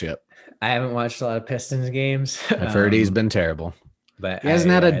championship. I haven't watched a lot of Pistons games. I've heard he's been terrible. But he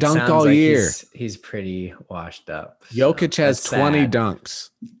hasn't had a dunk all year. He's pretty washed up. Jokic has 20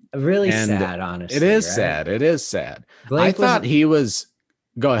 dunks. Really sad, honestly. It is sad. It is sad. I thought he was.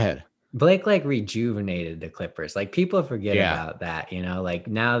 Go ahead. Blake like rejuvenated the Clippers. Like people forget about that, you know, like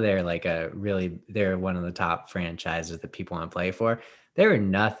now they're like they're one of the top franchises that people want to play for. They were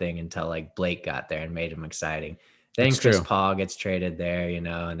nothing until like Blake got there and made them exciting. Then Chris Paul gets traded there, you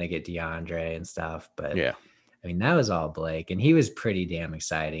know, and they get DeAndre and stuff. But I mean, that was all Blake, and he was pretty damn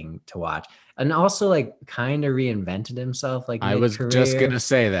exciting to watch. And also like kind of reinvented himself. Like I was just going to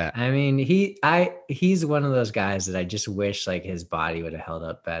say that. I mean, he's one of those guys that I just wish like his body would have held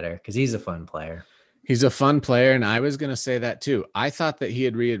up better because he's a fun player. He's a fun player. And I was going to say that too. I thought that he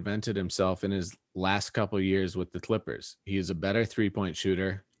had reinvented himself in his last couple of years with the Clippers. He's a better 3-point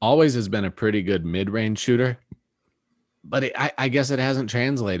shooter. Always has been a pretty good mid-range shooter. But I guess it hasn't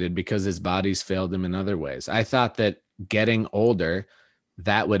translated because his body's failed him in other ways. I thought that getting older,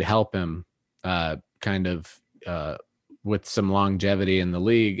 that would help him with some longevity in the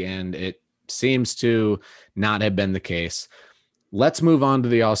league, and it seems to not have been the case. Let's move on to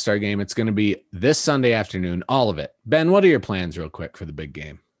the All-Star game. It's going to be this Sunday afternoon, all of it. Ben, what are your plans real quick for the big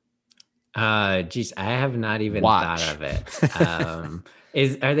game? Geez, I have not even thought of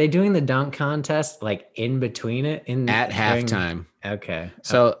it. Are they doing the dunk contest like in between it at halftime? Okay.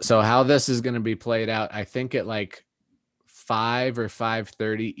 So how this is going to be played out, I think at like 5 or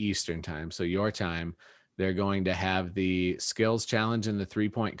 5:30 Eastern time. So your time, they're going to have the skills challenge and the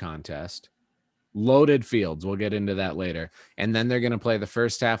 3-point contest. Loaded fields. We'll get into that later. And then they're going to play the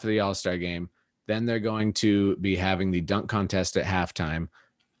first half of the All-Star game. Then they're going to be having the dunk contest at halftime.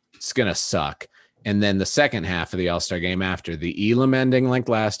 It's going to suck. And then the second half of the All-Star game after the Elam ending like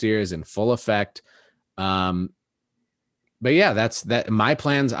last year is in full effect. but yeah, that's that. My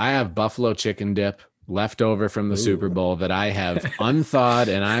plans. I have buffalo chicken dip left over from the Super Bowl that I have unthawed,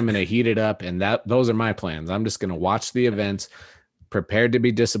 and I'm going to heat it up. And those are my plans. I'm just going to watch the events, prepared to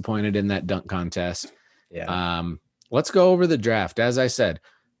be disappointed in that dunk contest. Yeah. Let's go over the draft. As I said,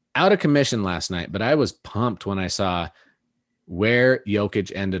 out of commission last night, but I was pumped when I saw where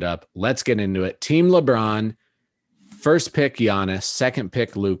Jokic ended up. Let's get into it. Team LeBron, first pick Giannis, second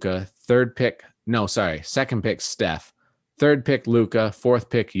pick Luka, second pick Steph, third pick Luka, fourth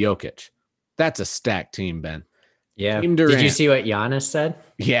pick Jokic. That's a stacked team, Ben. Yeah. Did you see what Giannis said?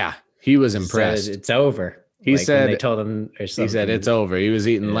 Yeah, he was impressed. It's over. He said they told him or something. He said it's over. He was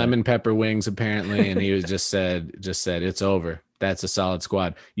eating lemon pepper wings apparently, and he was just said it's over. That's a solid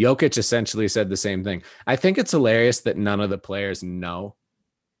squad. Jokic essentially said the same thing. I think it's hilarious that none of the players know.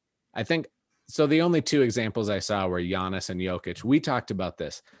 I think so. The only two examples I saw were Giannis and Jokic. We talked about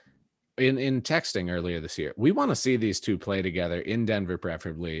this in texting earlier this year. We want to see these two play together in Denver,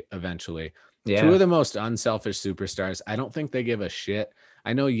 preferably eventually. Yeah. Two of the most unselfish superstars. I don't think they give a shit.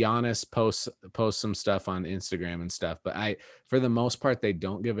 I know Giannis posts some stuff on Instagram and stuff, but for the most part, they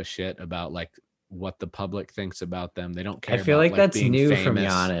don't give a shit about like what the public thinks about them. They don't care. I feel about, like that's new famous. From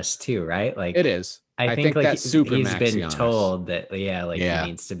Giannis too, right? Like it is. I think like that's super. He's been Giannis. told that he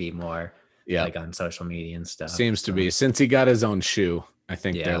needs to be more like on social media and stuff. Seems to be since he got his own shoe. I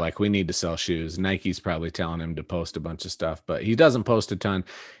think they're like, we need to sell shoes. Nike's probably telling him to post a bunch of stuff, but he doesn't post a ton.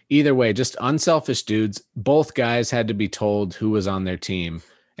 Either way, just unselfish dudes. Both guys had to be told who was on their team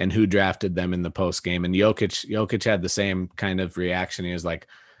and who drafted them in the post game. And Jokic had the same kind of reaction. He was like,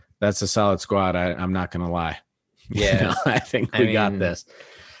 that's a solid squad. I'm not going to lie. Yeah. I think we got this.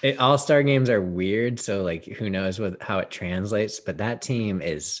 All-star games are weird. So like, who knows how it translates, but that team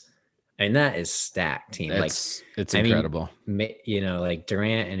is, and that is stacked team. It's incredible. Like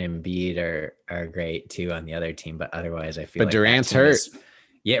Durant and Embiid are great too on the other team, but otherwise I feel like Durant's hurt.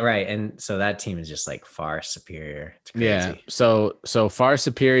 Yeah, right. And so that team is just like far superior. It's crazy. Yeah. So far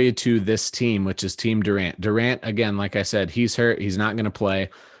superior to this team, which is Team Durant. Durant, again, like I said, he's hurt. He's not going to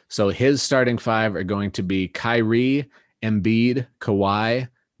play. So his starting five are going to be Kyrie, Embiid, Kawhi,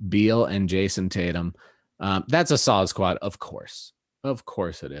 Beal, and Jason Tatum. That's a solid squad, of course. Of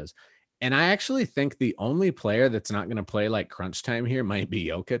course it is. And I actually think the only player that's not going to play like crunch time here might be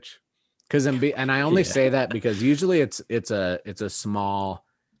Jokic. Because Embiid, and I only say that because usually it's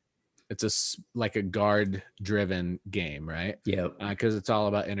like a guard driven game, right? Yeah. Because it's all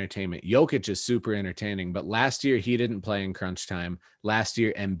about entertainment. Jokic is super entertaining, but last year he didn't play in crunch time. Last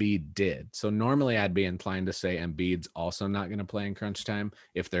year Embiid did. So normally I'd be inclined to say Embiid's also not going to play in crunch time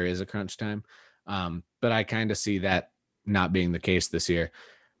if there is a crunch time. But I kind of see that not being the case this year.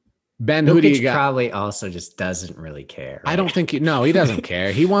 Ben, who do you got? Probably also just doesn't really care. Right? I don't think he doesn't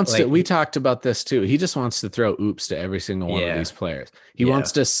care. He wants to, we talked about this too. He just wants to throw oops to every single one of these players. He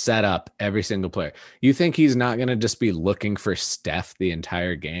wants to set up every single player. You think he's not going to just be looking for Steph the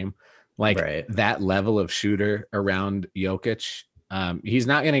entire game? Like that level of shooter around Jokic. He's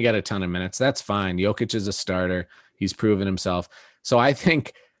not going to get a ton of minutes. That's fine. Jokic is a starter. He's proven himself. So I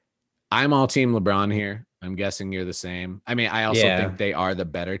think I'm all team LeBron here. I'm guessing you're the same. I mean, I also think they are the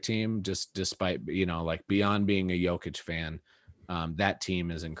better team, just despite, like beyond being a Jokic fan, that team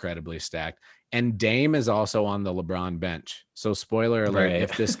is incredibly stacked. And Dame is also on the LeBron bench. So spoiler alert,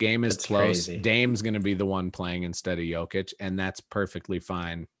 if this game is close, crazy. Dame's going to be the one playing instead of Jokic. And that's perfectly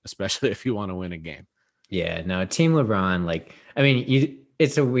fine, especially if you want to win a game. Yeah, no, team LeBron,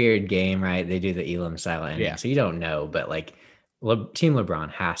 it's a weird game, right? They do the Elam style ending, so you don't know, but team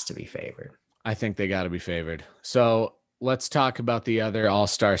LeBron has to be favored. I think they got to be favored. So let's talk about the other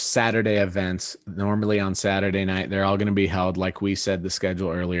All-Star Saturday events. Normally on Saturday night, they're all going to be held, like we said the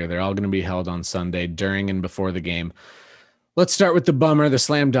schedule earlier, they're all going to be held on Sunday during and before the game. Let's start with the bummer, the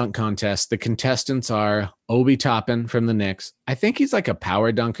slam dunk contest. The contestants are Obi Toppin from the Knicks. I think he's like a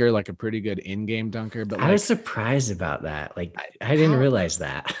power dunker, like a pretty good in-game dunker. But I was surprised about that. I didn't realize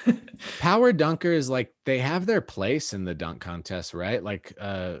that. Power dunkers, they have their place in the dunk contest, right?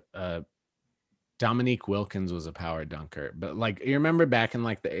 Dominique Wilkins was a power dunker, but you remember back in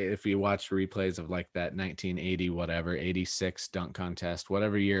if you watch replays of that 1980, 86 dunk contest,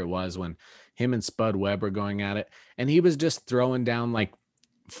 whatever year it was when him and Spud Webb were going at it. And he was just throwing down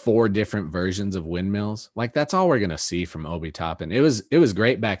 4 different versions of windmills. That's all we're going to see from Obi Toppin. It was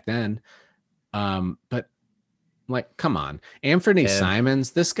great back then. But come on, Anthony Simons,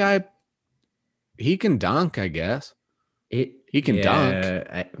 this guy, he can dunk, I guess. He can dunk.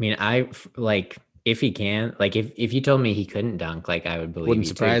 I mean, if he can, if you told me he couldn't dunk, I would believe. Wouldn't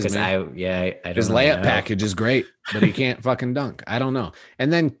surprise me. I don't His layup package is great, but he can't fucking dunk. I don't know.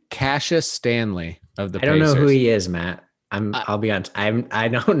 And then Cassius Stanley of the Pacers. I don't know who he is, Matt. I'll be honest. I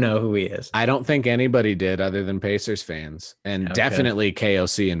don't know who he is. I don't think anybody did other than Pacers fans, and Okay. definitely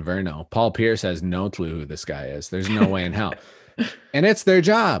KOC and Verno. Paul Pierce has no clue who this guy is. There's no way in hell. And it's their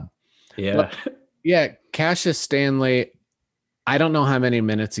job. Yeah. But yeah, Cassius Stanley, I don't know how many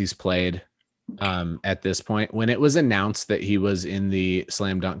minutes he's played at this point. When it was announced that he was in the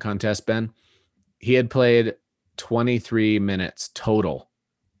slam dunk contest, Ben, he had played 23 minutes total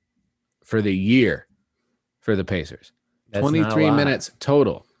for the year for the Pacers. That's 23 minutes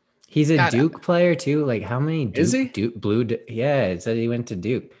total. He's a Duke player too. Like how many Duke, is he? Yeah, it said he went to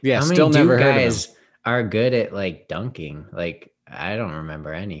Duke. Yeah, how still many never Duke heard guys of him. Are good at like dunking? Like I don't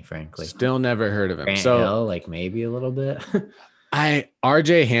remember any, frankly. Still never heard of him. Grant so Hill, like maybe a little bit.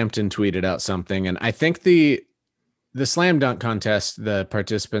 RJ Hampton tweeted out something, and I think the slam dunk contest, the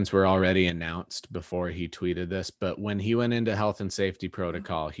participants were already announced before he tweeted this, but when he went into health and safety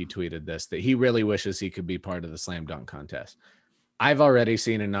protocol, he tweeted this, that he really wishes he could be part of the slam dunk contest. I've already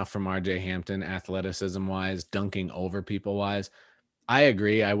seen enough from RJ Hampton, athleticism wise, dunking over people wise. I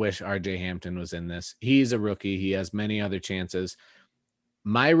agree. I wish RJ Hampton was in this. He's a rookie. He has many other chances.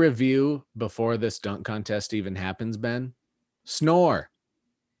 My review before this dunk contest even happens, Ben, snore.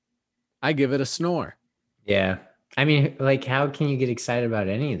 I give it a snore. Yeah. I mean, like, how can you get excited about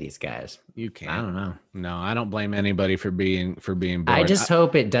any of these guys? You can't. I don't know. No, I don't blame anybody for being bored. I just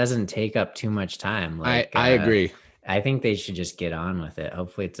hope it doesn't take up too much time. Like, I agree. I think they should just get on with it.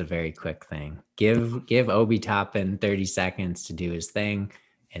 Hopefully, it's a very quick thing. Give Obi Toppin 30 seconds to do his thing,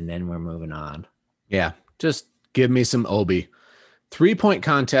 and then we're moving on. Yeah, just give me some Obi. 3-point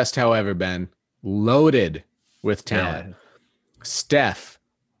contest, however, Ben, loaded with talent. Yeah. Steph,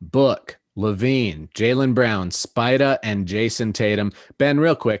 Book, Levine, Jaylen Brown, Spida, and Jason Tatum. Ben,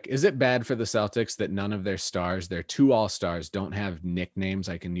 real quick, is it bad for the Celtics that none of their stars, their 2 all-stars, don't have nicknames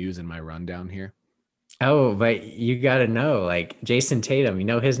I can use in my rundown here? Oh, but you got to know, like Jason Tatum, you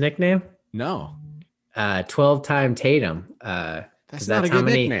know his nickname? No. 12-time Tatum. That's not a good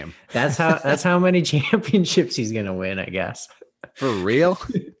nickname. That's how many championships he's going to win, I guess. For real?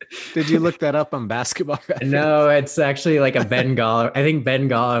 Did you look that up on Basketball Reference? No, it's actually like a Ben Golliver. I think Ben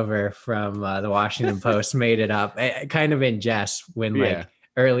Golliver from the Washington Post made it up, kind of in jest when like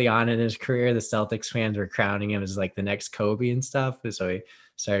early on in his career, the Celtics fans were crowning him as like the next Kobe and stuff. So he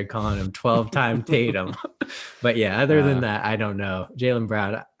started calling him 12-time Tatum. But yeah, other than that, I don't know. Jaylen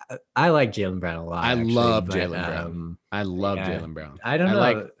Brown. I like Jaylen Brown a lot. I love Jaylen Brown. I love Jaylen Brown. I don't know.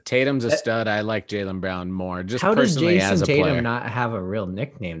 Like Tatum's a stud. I like Jaylen Brown more. Just how does personally Jason as a Tatum player. Not have a real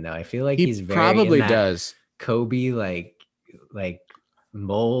nickname though? I feel like he's very probably does. Kobe like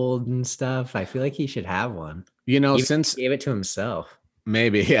mold and stuff. I feel like he should have one. You know, since he gave it to himself.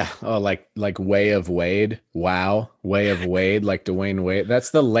 Maybe, yeah. Oh, like Way of Wade. Wow, Way of Wade, like Dwayne Wade.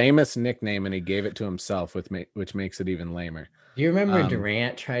 That's the lamest nickname, and he gave it to himself, which makes it even lamer. Do you remember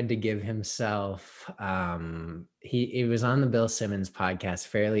Durant tried to give himself? He was on the Bill Simmons podcast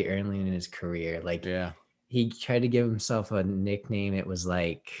fairly early in his career. Like, yeah, he tried to give himself a nickname. It was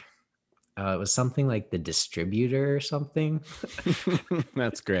like, it was something like the Distributor or something.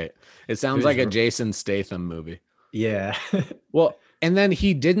 That's great. It sounds like a Jason Statham movie. Yeah. Well, and then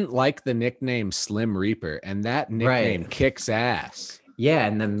he didn't like the nickname Slim Reaper, and that nickname kicks ass. Yeah,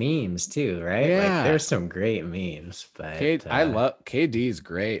 and the memes too, right? Yeah, like, there's some great memes. But I love KD's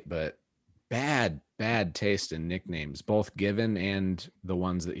great, but bad taste in nicknames, both given and the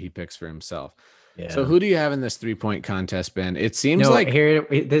ones that he picks for himself. Yeah. So who do you have in this 3-point contest, Ben? It seems like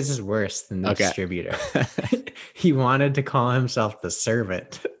this is worse than the Distributor. He wanted to call himself the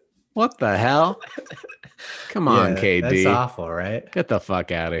Servant. What the hell? Come on, KD. That's awful, right? Get the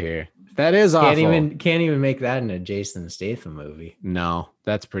fuck out of here. That is awful. Can't even make that in a Jason Statham movie. No,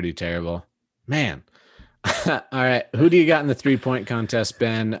 that's pretty terrible. Man. All right. Who do you got in the 3-point contest,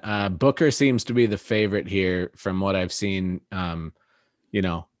 Ben? Booker seems to be the favorite here from what I've seen,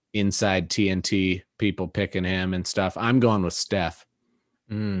 inside TNT, people picking him and stuff. I'm going with Steph.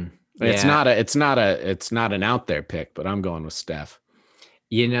 It's not an out there pick, but I'm going with Steph.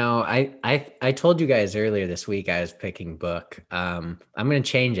 You know, I told you guys earlier this week I was picking Book. I'm going to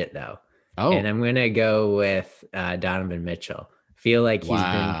change it though. Oh. And I'm going to go with Donovan Mitchell. Feel like he's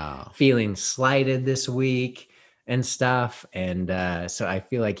been feeling slighted this week and stuff. And so I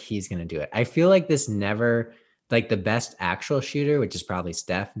feel like he's going to do it. I feel like this never, like the best actual shooter, which is probably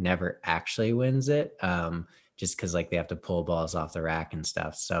Steph, never actually wins it. Just because like they have to pull balls off the rack and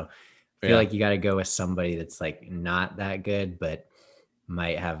stuff. So I feel like you got to go with somebody that's like not that good, but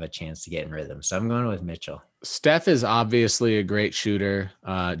might have a chance to get in rhythm. So I'm going with Mitchell. Steph is obviously a great shooter,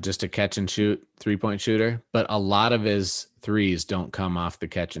 just a catch and shoot 3-point shooter, but a lot of his threes don't come off the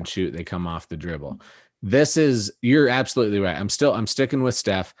catch and shoot. They come off the dribble. You're absolutely right. I'm sticking with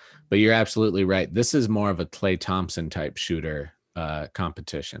Steph, but you're absolutely right. This is more of a Klay Thompson type shooter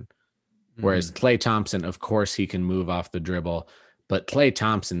competition. Whereas Klay Thompson, of course, he can move off the dribble, but Klay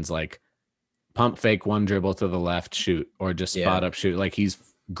Thompson's like pump fake, one dribble to the left, shoot, or just spot up shoot. Like he's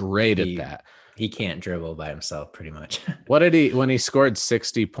great at that. He can't dribble by himself pretty much. What did when he scored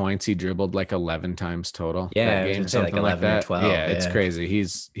 60 points, he dribbled like 11 times total. Yeah, that game, something like 11 or 12. Yeah, it's crazy.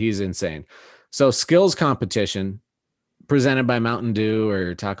 He's insane. So skills competition presented by Mountain Dew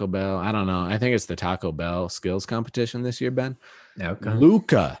or Taco Bell. I don't know. I think it's the Taco Bell skills competition this year, Ben. Okay.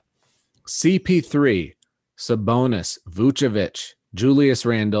 Luka, CP3, Sabonis, Vucevic, Julius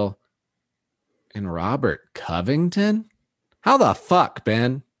Randle, and Robert Covington. How the fuck,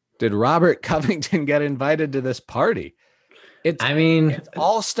 Ben, did Robert Covington get invited to this party? It's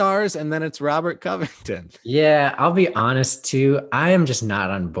all stars, and then it's Robert Covington. Yeah, I'll be honest too. I am just not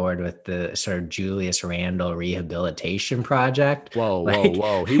on board with the sort of Julius Randle rehabilitation project.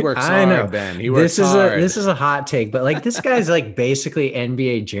 Whoa! He works hard, Ben. He works hard. This is a hot take, but like this guy's like basically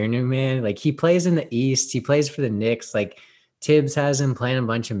NBA journeyman. Like he plays in the East. He plays for the Knicks. Like Tibbs has him playing a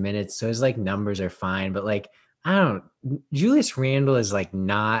bunch of minutes, so his like numbers are fine. But like Julius Randle is like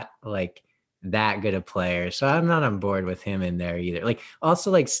not like that good a player, so I'm not on board with him in there either. Like also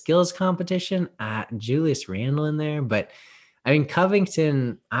like skills competition, Julius Randle in there, but I mean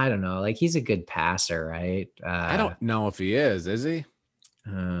Covington, I don't know, like he's a good passer, right? I don't know if he is he?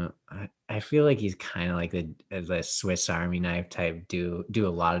 I feel like he's kind of like the Swiss Army knife type, do a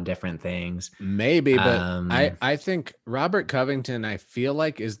lot of different things. Maybe, but I think Robert Covington, I feel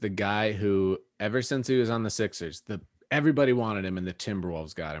like, is the guy who ever since he was on the Sixers, everybody wanted him and the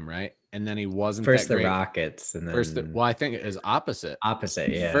Timberwolves got him, right? And then he wasn't first that great. The Rockets and then I think it is opposite.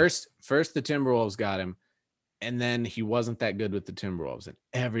 Yeah. First the Timberwolves got him, and then he wasn't that good with the Timberwolves, and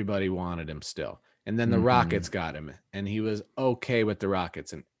everybody wanted him still. And then the Rockets got him, and he was okay with the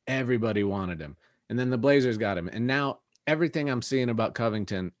Rockets, and everybody wanted him. And then the Blazers got him, and now everything I'm seeing about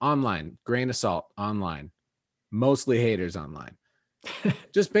Covington online, grain of salt online, mostly haters online,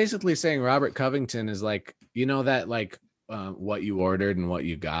 just basically saying Robert Covington is like, that like what you ordered and what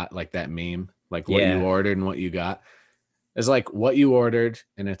you got, like that meme, like what you ordered and what you got is like what you ordered,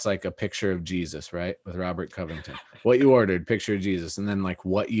 and it's like a picture of Jesus, right? With Robert Covington. What you ordered, picture of Jesus, and then like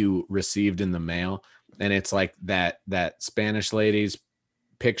what you received in the mail, and it's like that Spanish lady's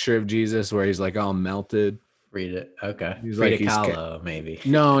picture of Jesus where he's like all melted. Read it. Okay. He's Frida Kahlo, maybe.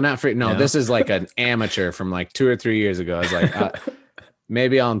 No, not Frida. No, this is like an amateur from like 2 or 3 years ago. I was like,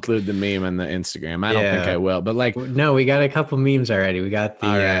 maybe I'll include the meme in the Instagram. I don't think I will, but like, no, we got a couple memes already. We got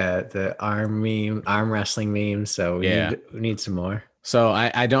the arm meme, arm wrestling meme. So we need some more. So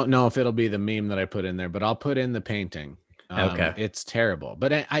I don't know if it'll be the meme that I put in there, but I'll put in the painting. Okay. It's terrible,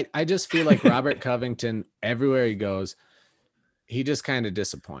 but I just feel like Robert Covington, everywhere he goes, he just kind of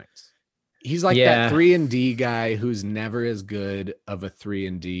disappoints. He's like that 3-and-D guy who's never as good of a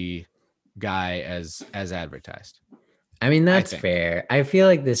 3-and-D guy as advertised. I mean, that's fair. I feel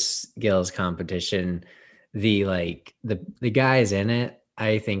like this skills competition, the guys in it,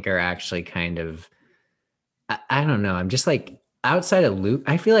 I think are actually kind of, I don't know. I'm just like outside of Luke.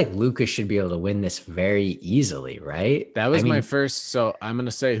 I feel like Lucas should be able to win this very easily, right? That was my first. So I'm going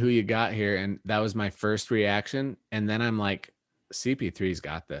to say who you got here. And that was my first reaction. And then I'm like, CP3's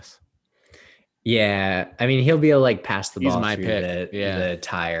got this. Yeah, I mean, he'll be able to like pass the ball through pick. the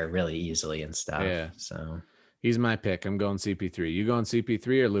tire really easily and stuff. Yeah. So he's my pick. I'm going CP3. You going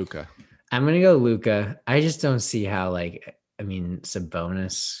CP3 or Luka? I'm gonna go Luka. I just don't see how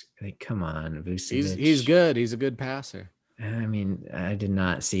Sabonis. Like, come on, Vucevic. He's good. He's a good passer. I mean, I did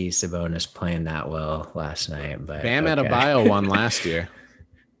not see Sabonis playing that well last night, but Bam Adebayo won last year.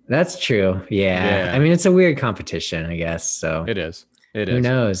 That's true. Yeah. I mean, it's a weird competition, I guess. So it is. Who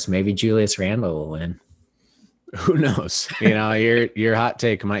knows? Maybe Julius Randle will win. Who knows? Your hot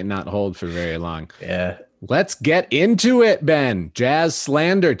take might not hold for very long. Yeah. Let's get into it, Ben. Jazz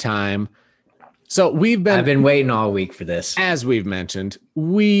slander time. So I've been waiting all week for this. As we've mentioned,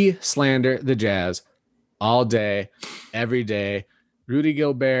 we slander the Jazz all day, every day. Rudy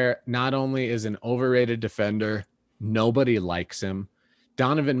Gobert not only is an overrated defender, nobody likes him.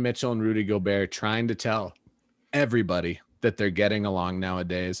 Donovan Mitchell and Rudy Gobert trying to tell everybody that they're getting along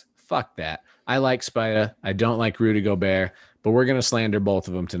nowadays. Fuck that. I like Spida. I don't like Rudy Gobert, but we're going to slander both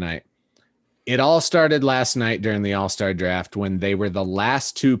of them tonight. It all started last night during the All-Star draft when they were the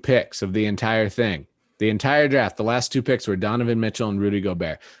last 2 picks of the entire thing. The entire draft, the last 2 picks were Donovan Mitchell and Rudy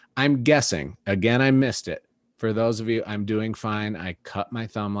Gobert. I'm guessing, again, I missed it, For those of you, I'm doing fine. I cut my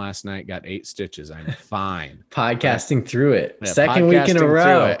thumb last night, got 8 stitches. I'm fine. Podcasting through it. Yeah, Second week in a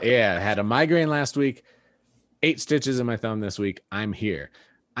row. Yeah, had a migraine last week, 8 stitches in my thumb this week. I'm here.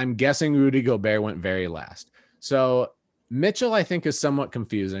 I'm guessing Rudy Gobert went very last. So Mitchell, I think, is somewhat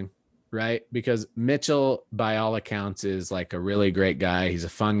confusing, right? Because Mitchell, by all accounts, is like a really great guy. He's a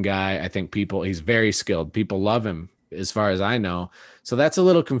fun guy. I think he's very skilled. People love him, as far as I know. So that's a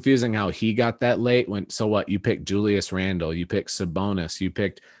little confusing how he got that late. So what? You picked Julius Randle, you picked Sabonis, you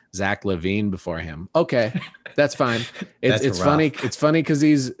picked Zach LaVine before him. Okay, that's fine. It's funny. It's funny because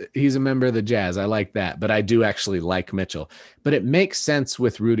he's a member of the Jazz. I like that, but I do actually like Mitchell. But it makes sense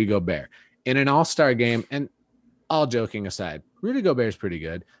with Rudy Gobert in an All-Star game. And all joking aside, Rudy Gobert is pretty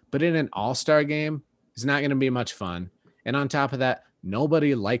good, but in an All-Star game, it's not going to be much fun. And on top of that,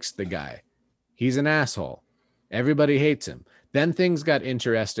 nobody likes the guy. He's an asshole. Everybody hates him. Then things got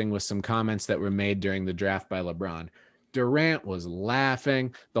interesting with some comments that were made during the draft by LeBron. Durant was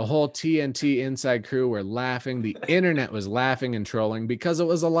laughing. The whole TNT inside crew were laughing. The internet was laughing and trolling because it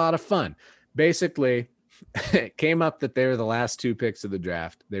was a lot of fun. Basically, it came up that they were the last 2 picks of the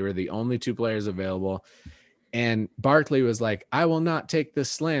draft. They were the only 2 players available. And Barkley was like, I will not take this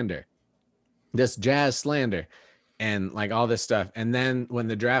slander, this Jazz slander, and like all this stuff. And then when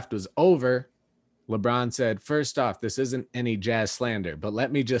the draft was over, LeBron said, first off, this isn't any Jazz slander, but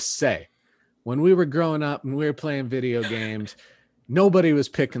let me just say, when we were growing up and we were playing video games, nobody was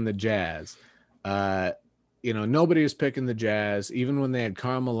picking the Jazz. Nobody was picking the Jazz. Even when they had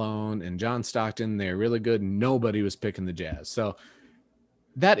Karl Malone and John Stockton, they were really good. Nobody was picking the Jazz. So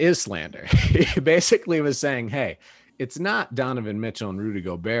that is slander. He basically was saying, hey, it's not Donovan Mitchell and Rudy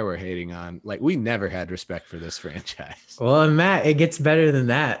Gobert we're hating on. Like, we never had respect for this franchise. Well, Matt, it gets better than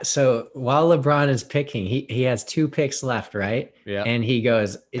that. So while LeBron is picking, he has 2 picks left, right? Yeah. And he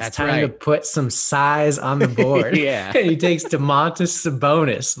goes, it's time to put some size on the board. Yeah. And he takes Domantas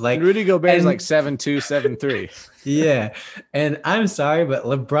Sabonis. Like, Rudy Gobert is like 7'2", 7'3". Yeah. And I'm sorry, but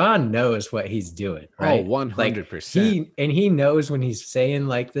LeBron knows what he's doing, right? Oh, 100%. Like, he knows when he's saying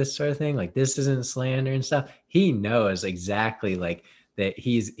like this sort of thing, like this isn't slander and stuff. He knows exactly like that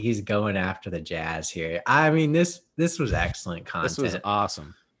he's going after the Jazz here. I mean, this was excellent content. This was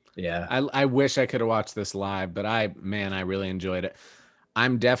awesome. Yeah. I wish I could have watched this live, but I really enjoyed it.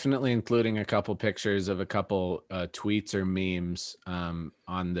 I'm definitely including a couple pictures of a couple tweets or memes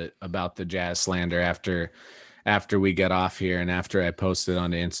about the Jazz slander after we get off here and after I post it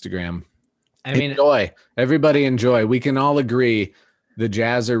on Instagram. I mean, everybody enjoy. We can all agree the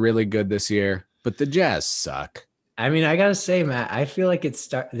Jazz are really good this year, but the Jazz suck. I mean, I gotta say, Matt, I feel like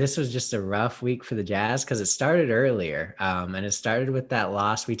this was just a rough week for the Jazz because it started earlier. And it started with that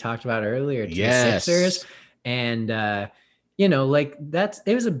loss we talked about earlier to the Sixers. And like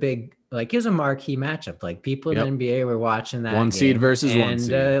it was a marquee matchup. Like people in the NBA were watching that 1 seed versus 1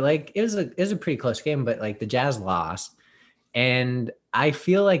 seed. Like it was a pretty close game, but like the Jazz lost. And I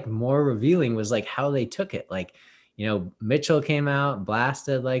feel like more revealing was like how they took it. Like, Mitchell came out,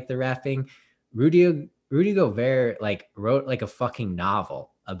 blasted like the reffing. Rudy Gobert like wrote like a fucking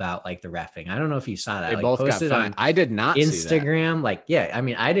novel about like the reffing. I don't know if you saw that. They like, both got fined. I did not Instagram. See that. Like, yeah, I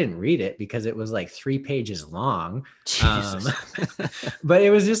mean, I didn't read it because it was like 3 pages long. But it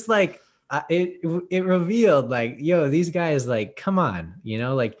was just like it revealed like, yo, these guys like, come on,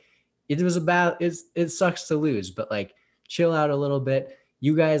 like it was about it sucks to lose, but like chill out a little bit.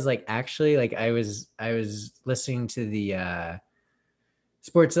 You guys like actually like I was listening to the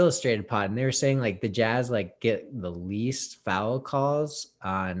Sports Illustrated pod, and they were saying like the Jazz like get the least foul calls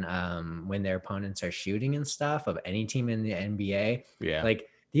on when their opponents are shooting and stuff of any team in the NBA. Yeah, like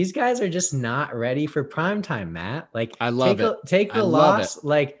these guys are just not ready for primetime, Matt. Like I love it. Take the loss.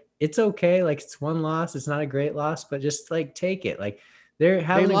 Like it's okay. Like it's 1 loss. It's not a great loss, but just like take it. Like they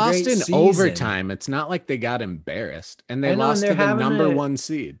lost in overtime. It's not like they got embarrassed, and they lost to the number 1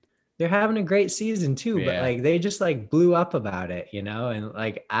 seed. They're having a great season too, but like they just like blew up about it, and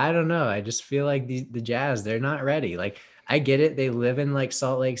like I don't know. I just feel like the Jazz, they're not ready. Like I get it, they live in like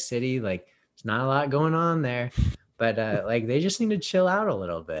Salt Lake City, like there's not a lot going on there, but like they just need to chill out a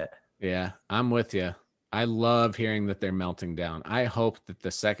little bit. Yeah, I'm with you. I love hearing that they're melting down. I hope that the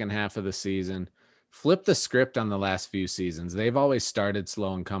second half of the season flip the script on the last few seasons. They've always started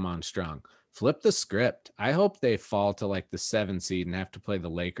slow and come on strong. Flip the script. I hope they fall to like the 7 seed and have to play the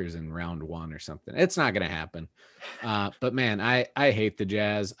Lakers in round 1 or something. It's not going to happen. But man, I hate the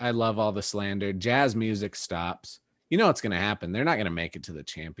Jazz. I love all the slander. Jazz music stops. You know what's going to happen. They're not going to make it to the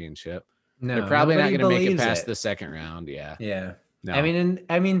championship. No, they're probably not going to make it past the second round. Yeah. Yeah. No. I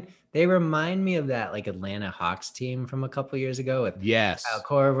mean, They remind me of that like Atlanta Hawks team from a couple years ago with Kyle Yes.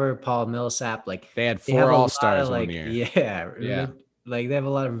 Korver, Paul Millsap. Like They had they have 4 a lot All-Stars of one like, year. yeah, Yeah. like they have a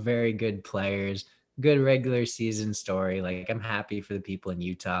lot of very good players, good regular season story. Like I'm happy for the people in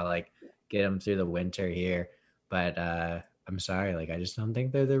Utah, like get them through the winter here. But I'm sorry, like I just don't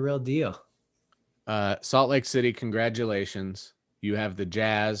think they're the real deal. Salt Lake City, congratulations. You have the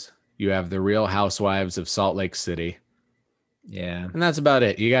Jazz. You have the Real Housewives of Salt Lake City. Yeah. And that's about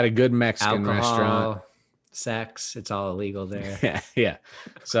it. You got a good Mexican restaurant. Sex, it's all illegal there. Yeah, yeah.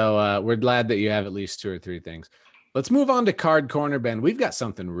 So we're glad that you have at least 2 or 3 things. Let's move on to Card Corner, Ben. We've got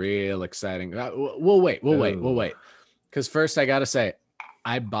something real exciting. We'll wait. Because first, I got to say,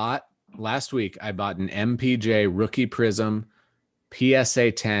 last week, I bought an MPJ Rookie Prism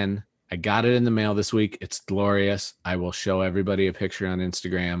PSA 10. I got it in the mail this week. It's glorious. I will show everybody a picture on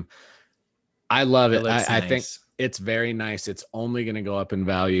Instagram. I love it. I think it's very nice. It's only going to go up in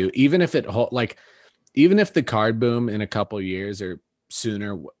value, even if even if the card boom in a couple years or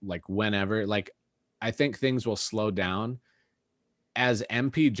sooner, like whenever, like I think things will slow down. As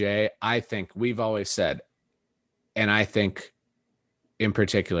MPJ, I think we've always said, and I think in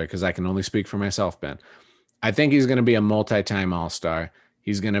particular, because I can only speak for myself, Ben, I think he's going to be a multi-time All-Star.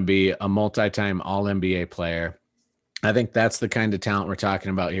 He's going to be a multi-time All-NBA player. I think that's the kind of talent we're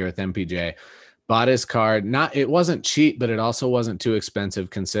talking about here with MPJ. Bought his card. It wasn't cheap, but it also wasn't too expensive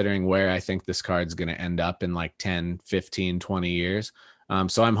considering where I think this card's going to end up in like 10, 15, 20 years.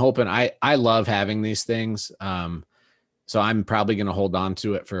 So I'm hoping I love having these things. So I'm probably going to hold on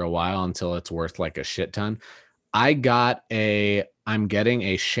to it for a while until it's worth like a shit ton. I'm getting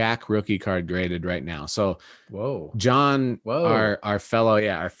a Shaq rookie card graded right now. So John, our fellow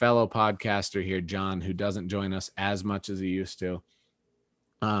podcaster here, John, who doesn't join us as much as he used to.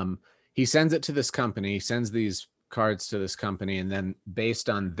 He sends it to this company, sends these cards to this company, and then based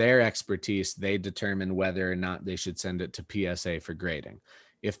on their expertise, they determine whether or not they should send it to PSA for grading.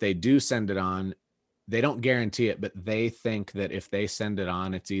 If they do send it on, they don't guarantee it, but they think that if they send it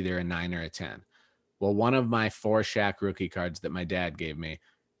on, it's either a 9 or a 10. Well, one of my 4 Shaq rookie cards that my dad gave me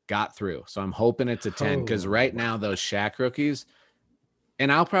got through. So I'm hoping it's a 10 because right now those Shaq rookies, and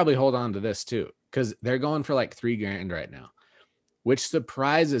I'll probably hold on to this too, because they're going for like $3,000 right now, which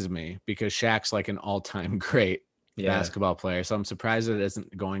surprises me because Shaq's like an all-time great basketball player. So I'm surprised it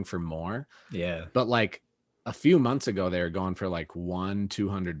isn't going for more. Yeah. But like a few months ago, they were going for like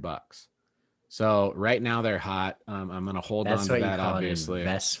 $200. So right now they're hot. I'm going to hold on to that, obviously. An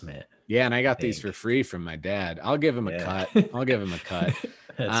investment. Yeah, and I got these for free from my dad. I'll give him a cut.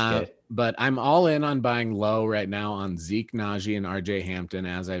 That's good. But I'm all in on buying low right now on Zeke Naji and RJ Hampton.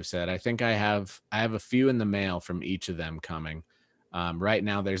 As I've said, I think I have a few in the mail from each of them coming. Right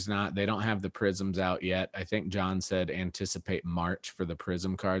now, they don't have the Prisms out yet. I think John said anticipate March for the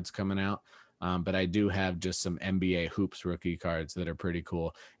Prism cards coming out. But I do have just some NBA Hoops rookie cards that are pretty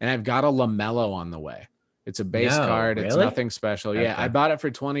cool. And I've got a LaMelo on the way. It's a base card. Really? It's nothing special. Okay. Yeah, I bought it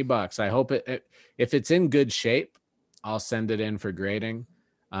for $20. I hope if it's in good shape, I'll send it in for grading.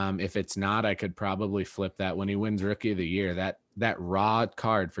 If it's not, I could probably flip that when he wins Rookie of the Year. That raw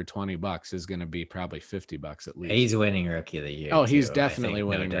card for $20 is going to be probably $50 at least. He's winning Rookie of the Year. Oh, he's definitely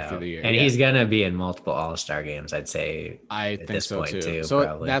winning Rookie of the Year, and he's going to be in multiple All-Star games. I'd say. I think so too. So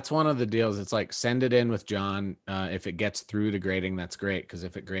probably. That's one of the deals. It's like send it in with John. If it gets through to grading, that's great. Because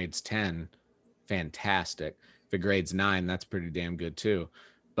if it grades 10, fantastic. If it grades 9, that's pretty damn good too.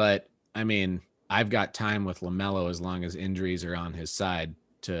 But I mean, I've got time with LaMelo as long as injuries are on his side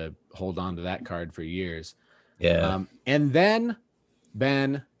to hold on to that card for years. Yeah. And then,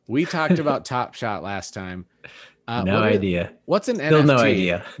 Ben, we talked about Top Shot last time. No idea. What's an Still NFT? No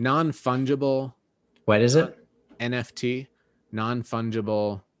idea. Non-fungible. What is it? NFT.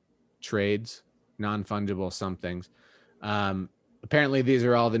 Non-fungible trades. Non-fungible somethings. Apparently, these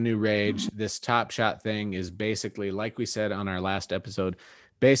are all the new rage. This Top Shot thing is basically, like we said on our last episode,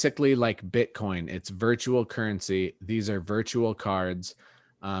 basically like Bitcoin. It's virtual currency. These are virtual cards.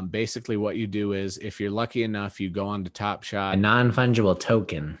 Basically, what you do is, if you're lucky enough, you go on to Top Shot. A non-fungible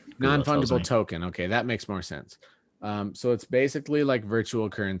token. Non-fungible token. Okay, that makes more sense. So it's basically like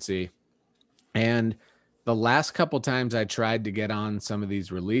virtual currency. And the last couple times I tried to get on some of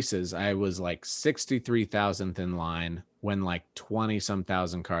these releases, I was like 63,000th in line when like 20-some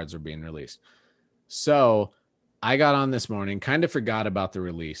thousand cards were being released. So I got on this morning, kind of forgot about the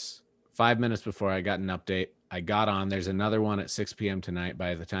release. 5 minutes before I got an update, I got on. There's another one at 6 p.m. tonight.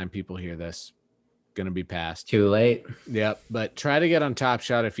 By the time people hear this, going to be past. Too late. Yep. But try to get on Top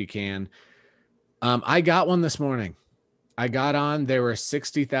Shot if you can. I got one this morning. I got on. There were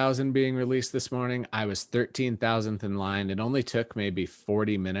 60,000 being released this morning. I was 13,000th in line. It only took maybe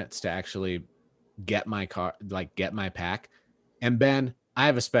 40 minutes to actually get my car, like get my pack. And Ben, I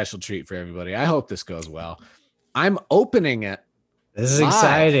have a special treat for everybody. I hope this goes well. I'm opening it. This is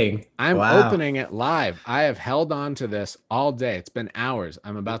exciting. I'm opening it live. I have held on to this all day. It's been hours.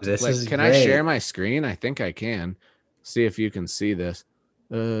 I'm about to click. Can I share my screen? I think I can. See if you can see this.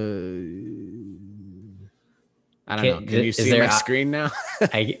 I don't know. Can you see my screen now?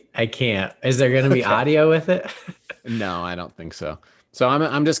 I can't. Is there going to be audio with it? No, I don't think so. So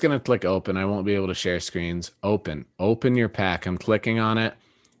I'm just going to click open. I won't be able to share screens. Open your pack. I'm clicking on it.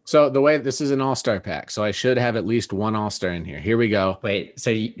 So the way this is an all-star pack. So I should have at least one all-star in here. Here we go. Wait,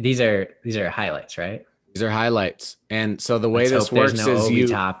 so these are highlights, right? These are highlights. And so the way this works is Obi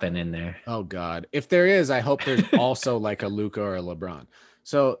Toppin in there. Oh God. If there is, I hope there's also like a Luka or a LeBron.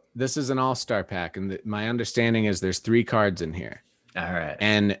 So this is an all-star pack. And my understanding is there's 3 cards in here. All right.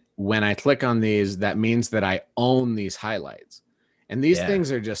 And when I click on these, that means that I own these highlights. And these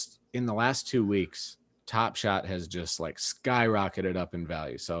things are just in the last 2 weeks, Top Shot has just like skyrocketed up in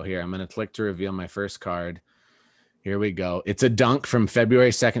value. So here, I'm going to click to reveal my first card. Here we go. It's a dunk from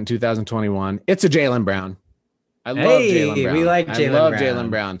February 2nd, 2021. It's a Jaylen Brown. I love Jaylen Brown. We like Jaylen Brown. I love Jaylen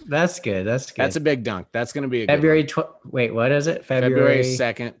Brown. That's good. That's good. That's a big dunk. That's going to be a February. Wait, what is it? February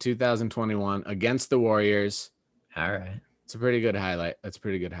 2nd, 2021 against the Warriors. All right. It's a pretty good highlight. That's a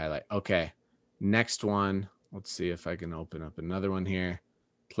pretty good highlight. Okay. Next one. Let's see if I can open up another one here.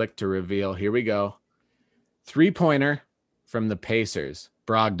 Click to reveal. Here we go. 3-pointer from the Pacers.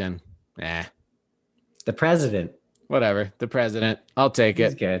 Brogdon. The president. Whatever. The president. I'll take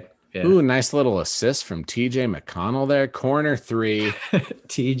it. He's good. Yeah. Ooh, nice little assist from TJ McConnell there. Corner 3.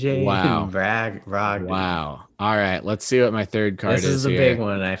 TJ. Wow. Brogdon. Wow. All right. Let's see what my third card is. This is the here. big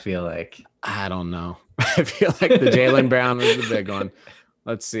one, I feel like. I don't know. I feel like the Jaylen Brown was the big one.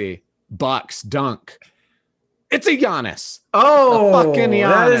 Let's see. Bucks dunk. It's a Giannis. Oh, fucking Giannis.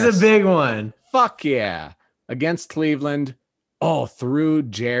 That is a big one. Fuck yeah. Against Cleveland. Oh, through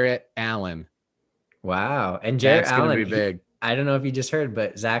Jarrett Allen. Wow. And Jarrett Allen. Gonna be big. I don't know if you just heard,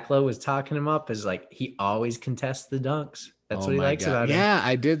 but Zach Lowe was talking him up as like he always contests the dunks. That's what he likes about him. Yeah,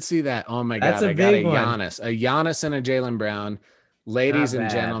 I did see that. Oh my God. I got a Giannis and a Jaylen Brown. Ladies and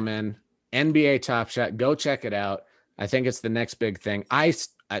gentlemen, NBA Top Shot. Go check it out. I think it's the next big thing. I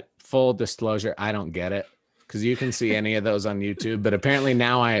full disclosure, I don't get it because you can see any of those on YouTube, but apparently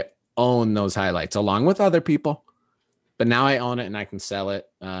now I own those highlights along with other people. But now I own it and I can sell it.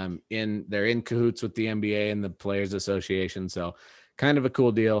 They're in cahoots with the NBA and the Players Association. So kind of a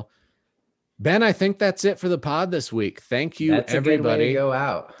cool deal. Ben, I think that's it for the pod this week. Thank you, everybody. A good way to go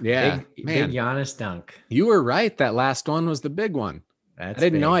out. Yeah, big Giannis dunk. You were right. That last one was the big one. I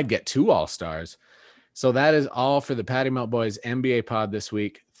didn't know I'd get 2 All-Stars. So that is all for the Patty Melt Boys NBA pod this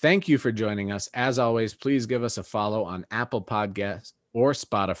week. Thank you for joining us. As always, please give us a follow on Apple Podcasts or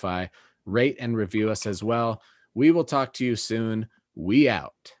Spotify. Rate and review us as well. We will talk to you soon. We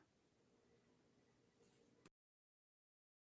out.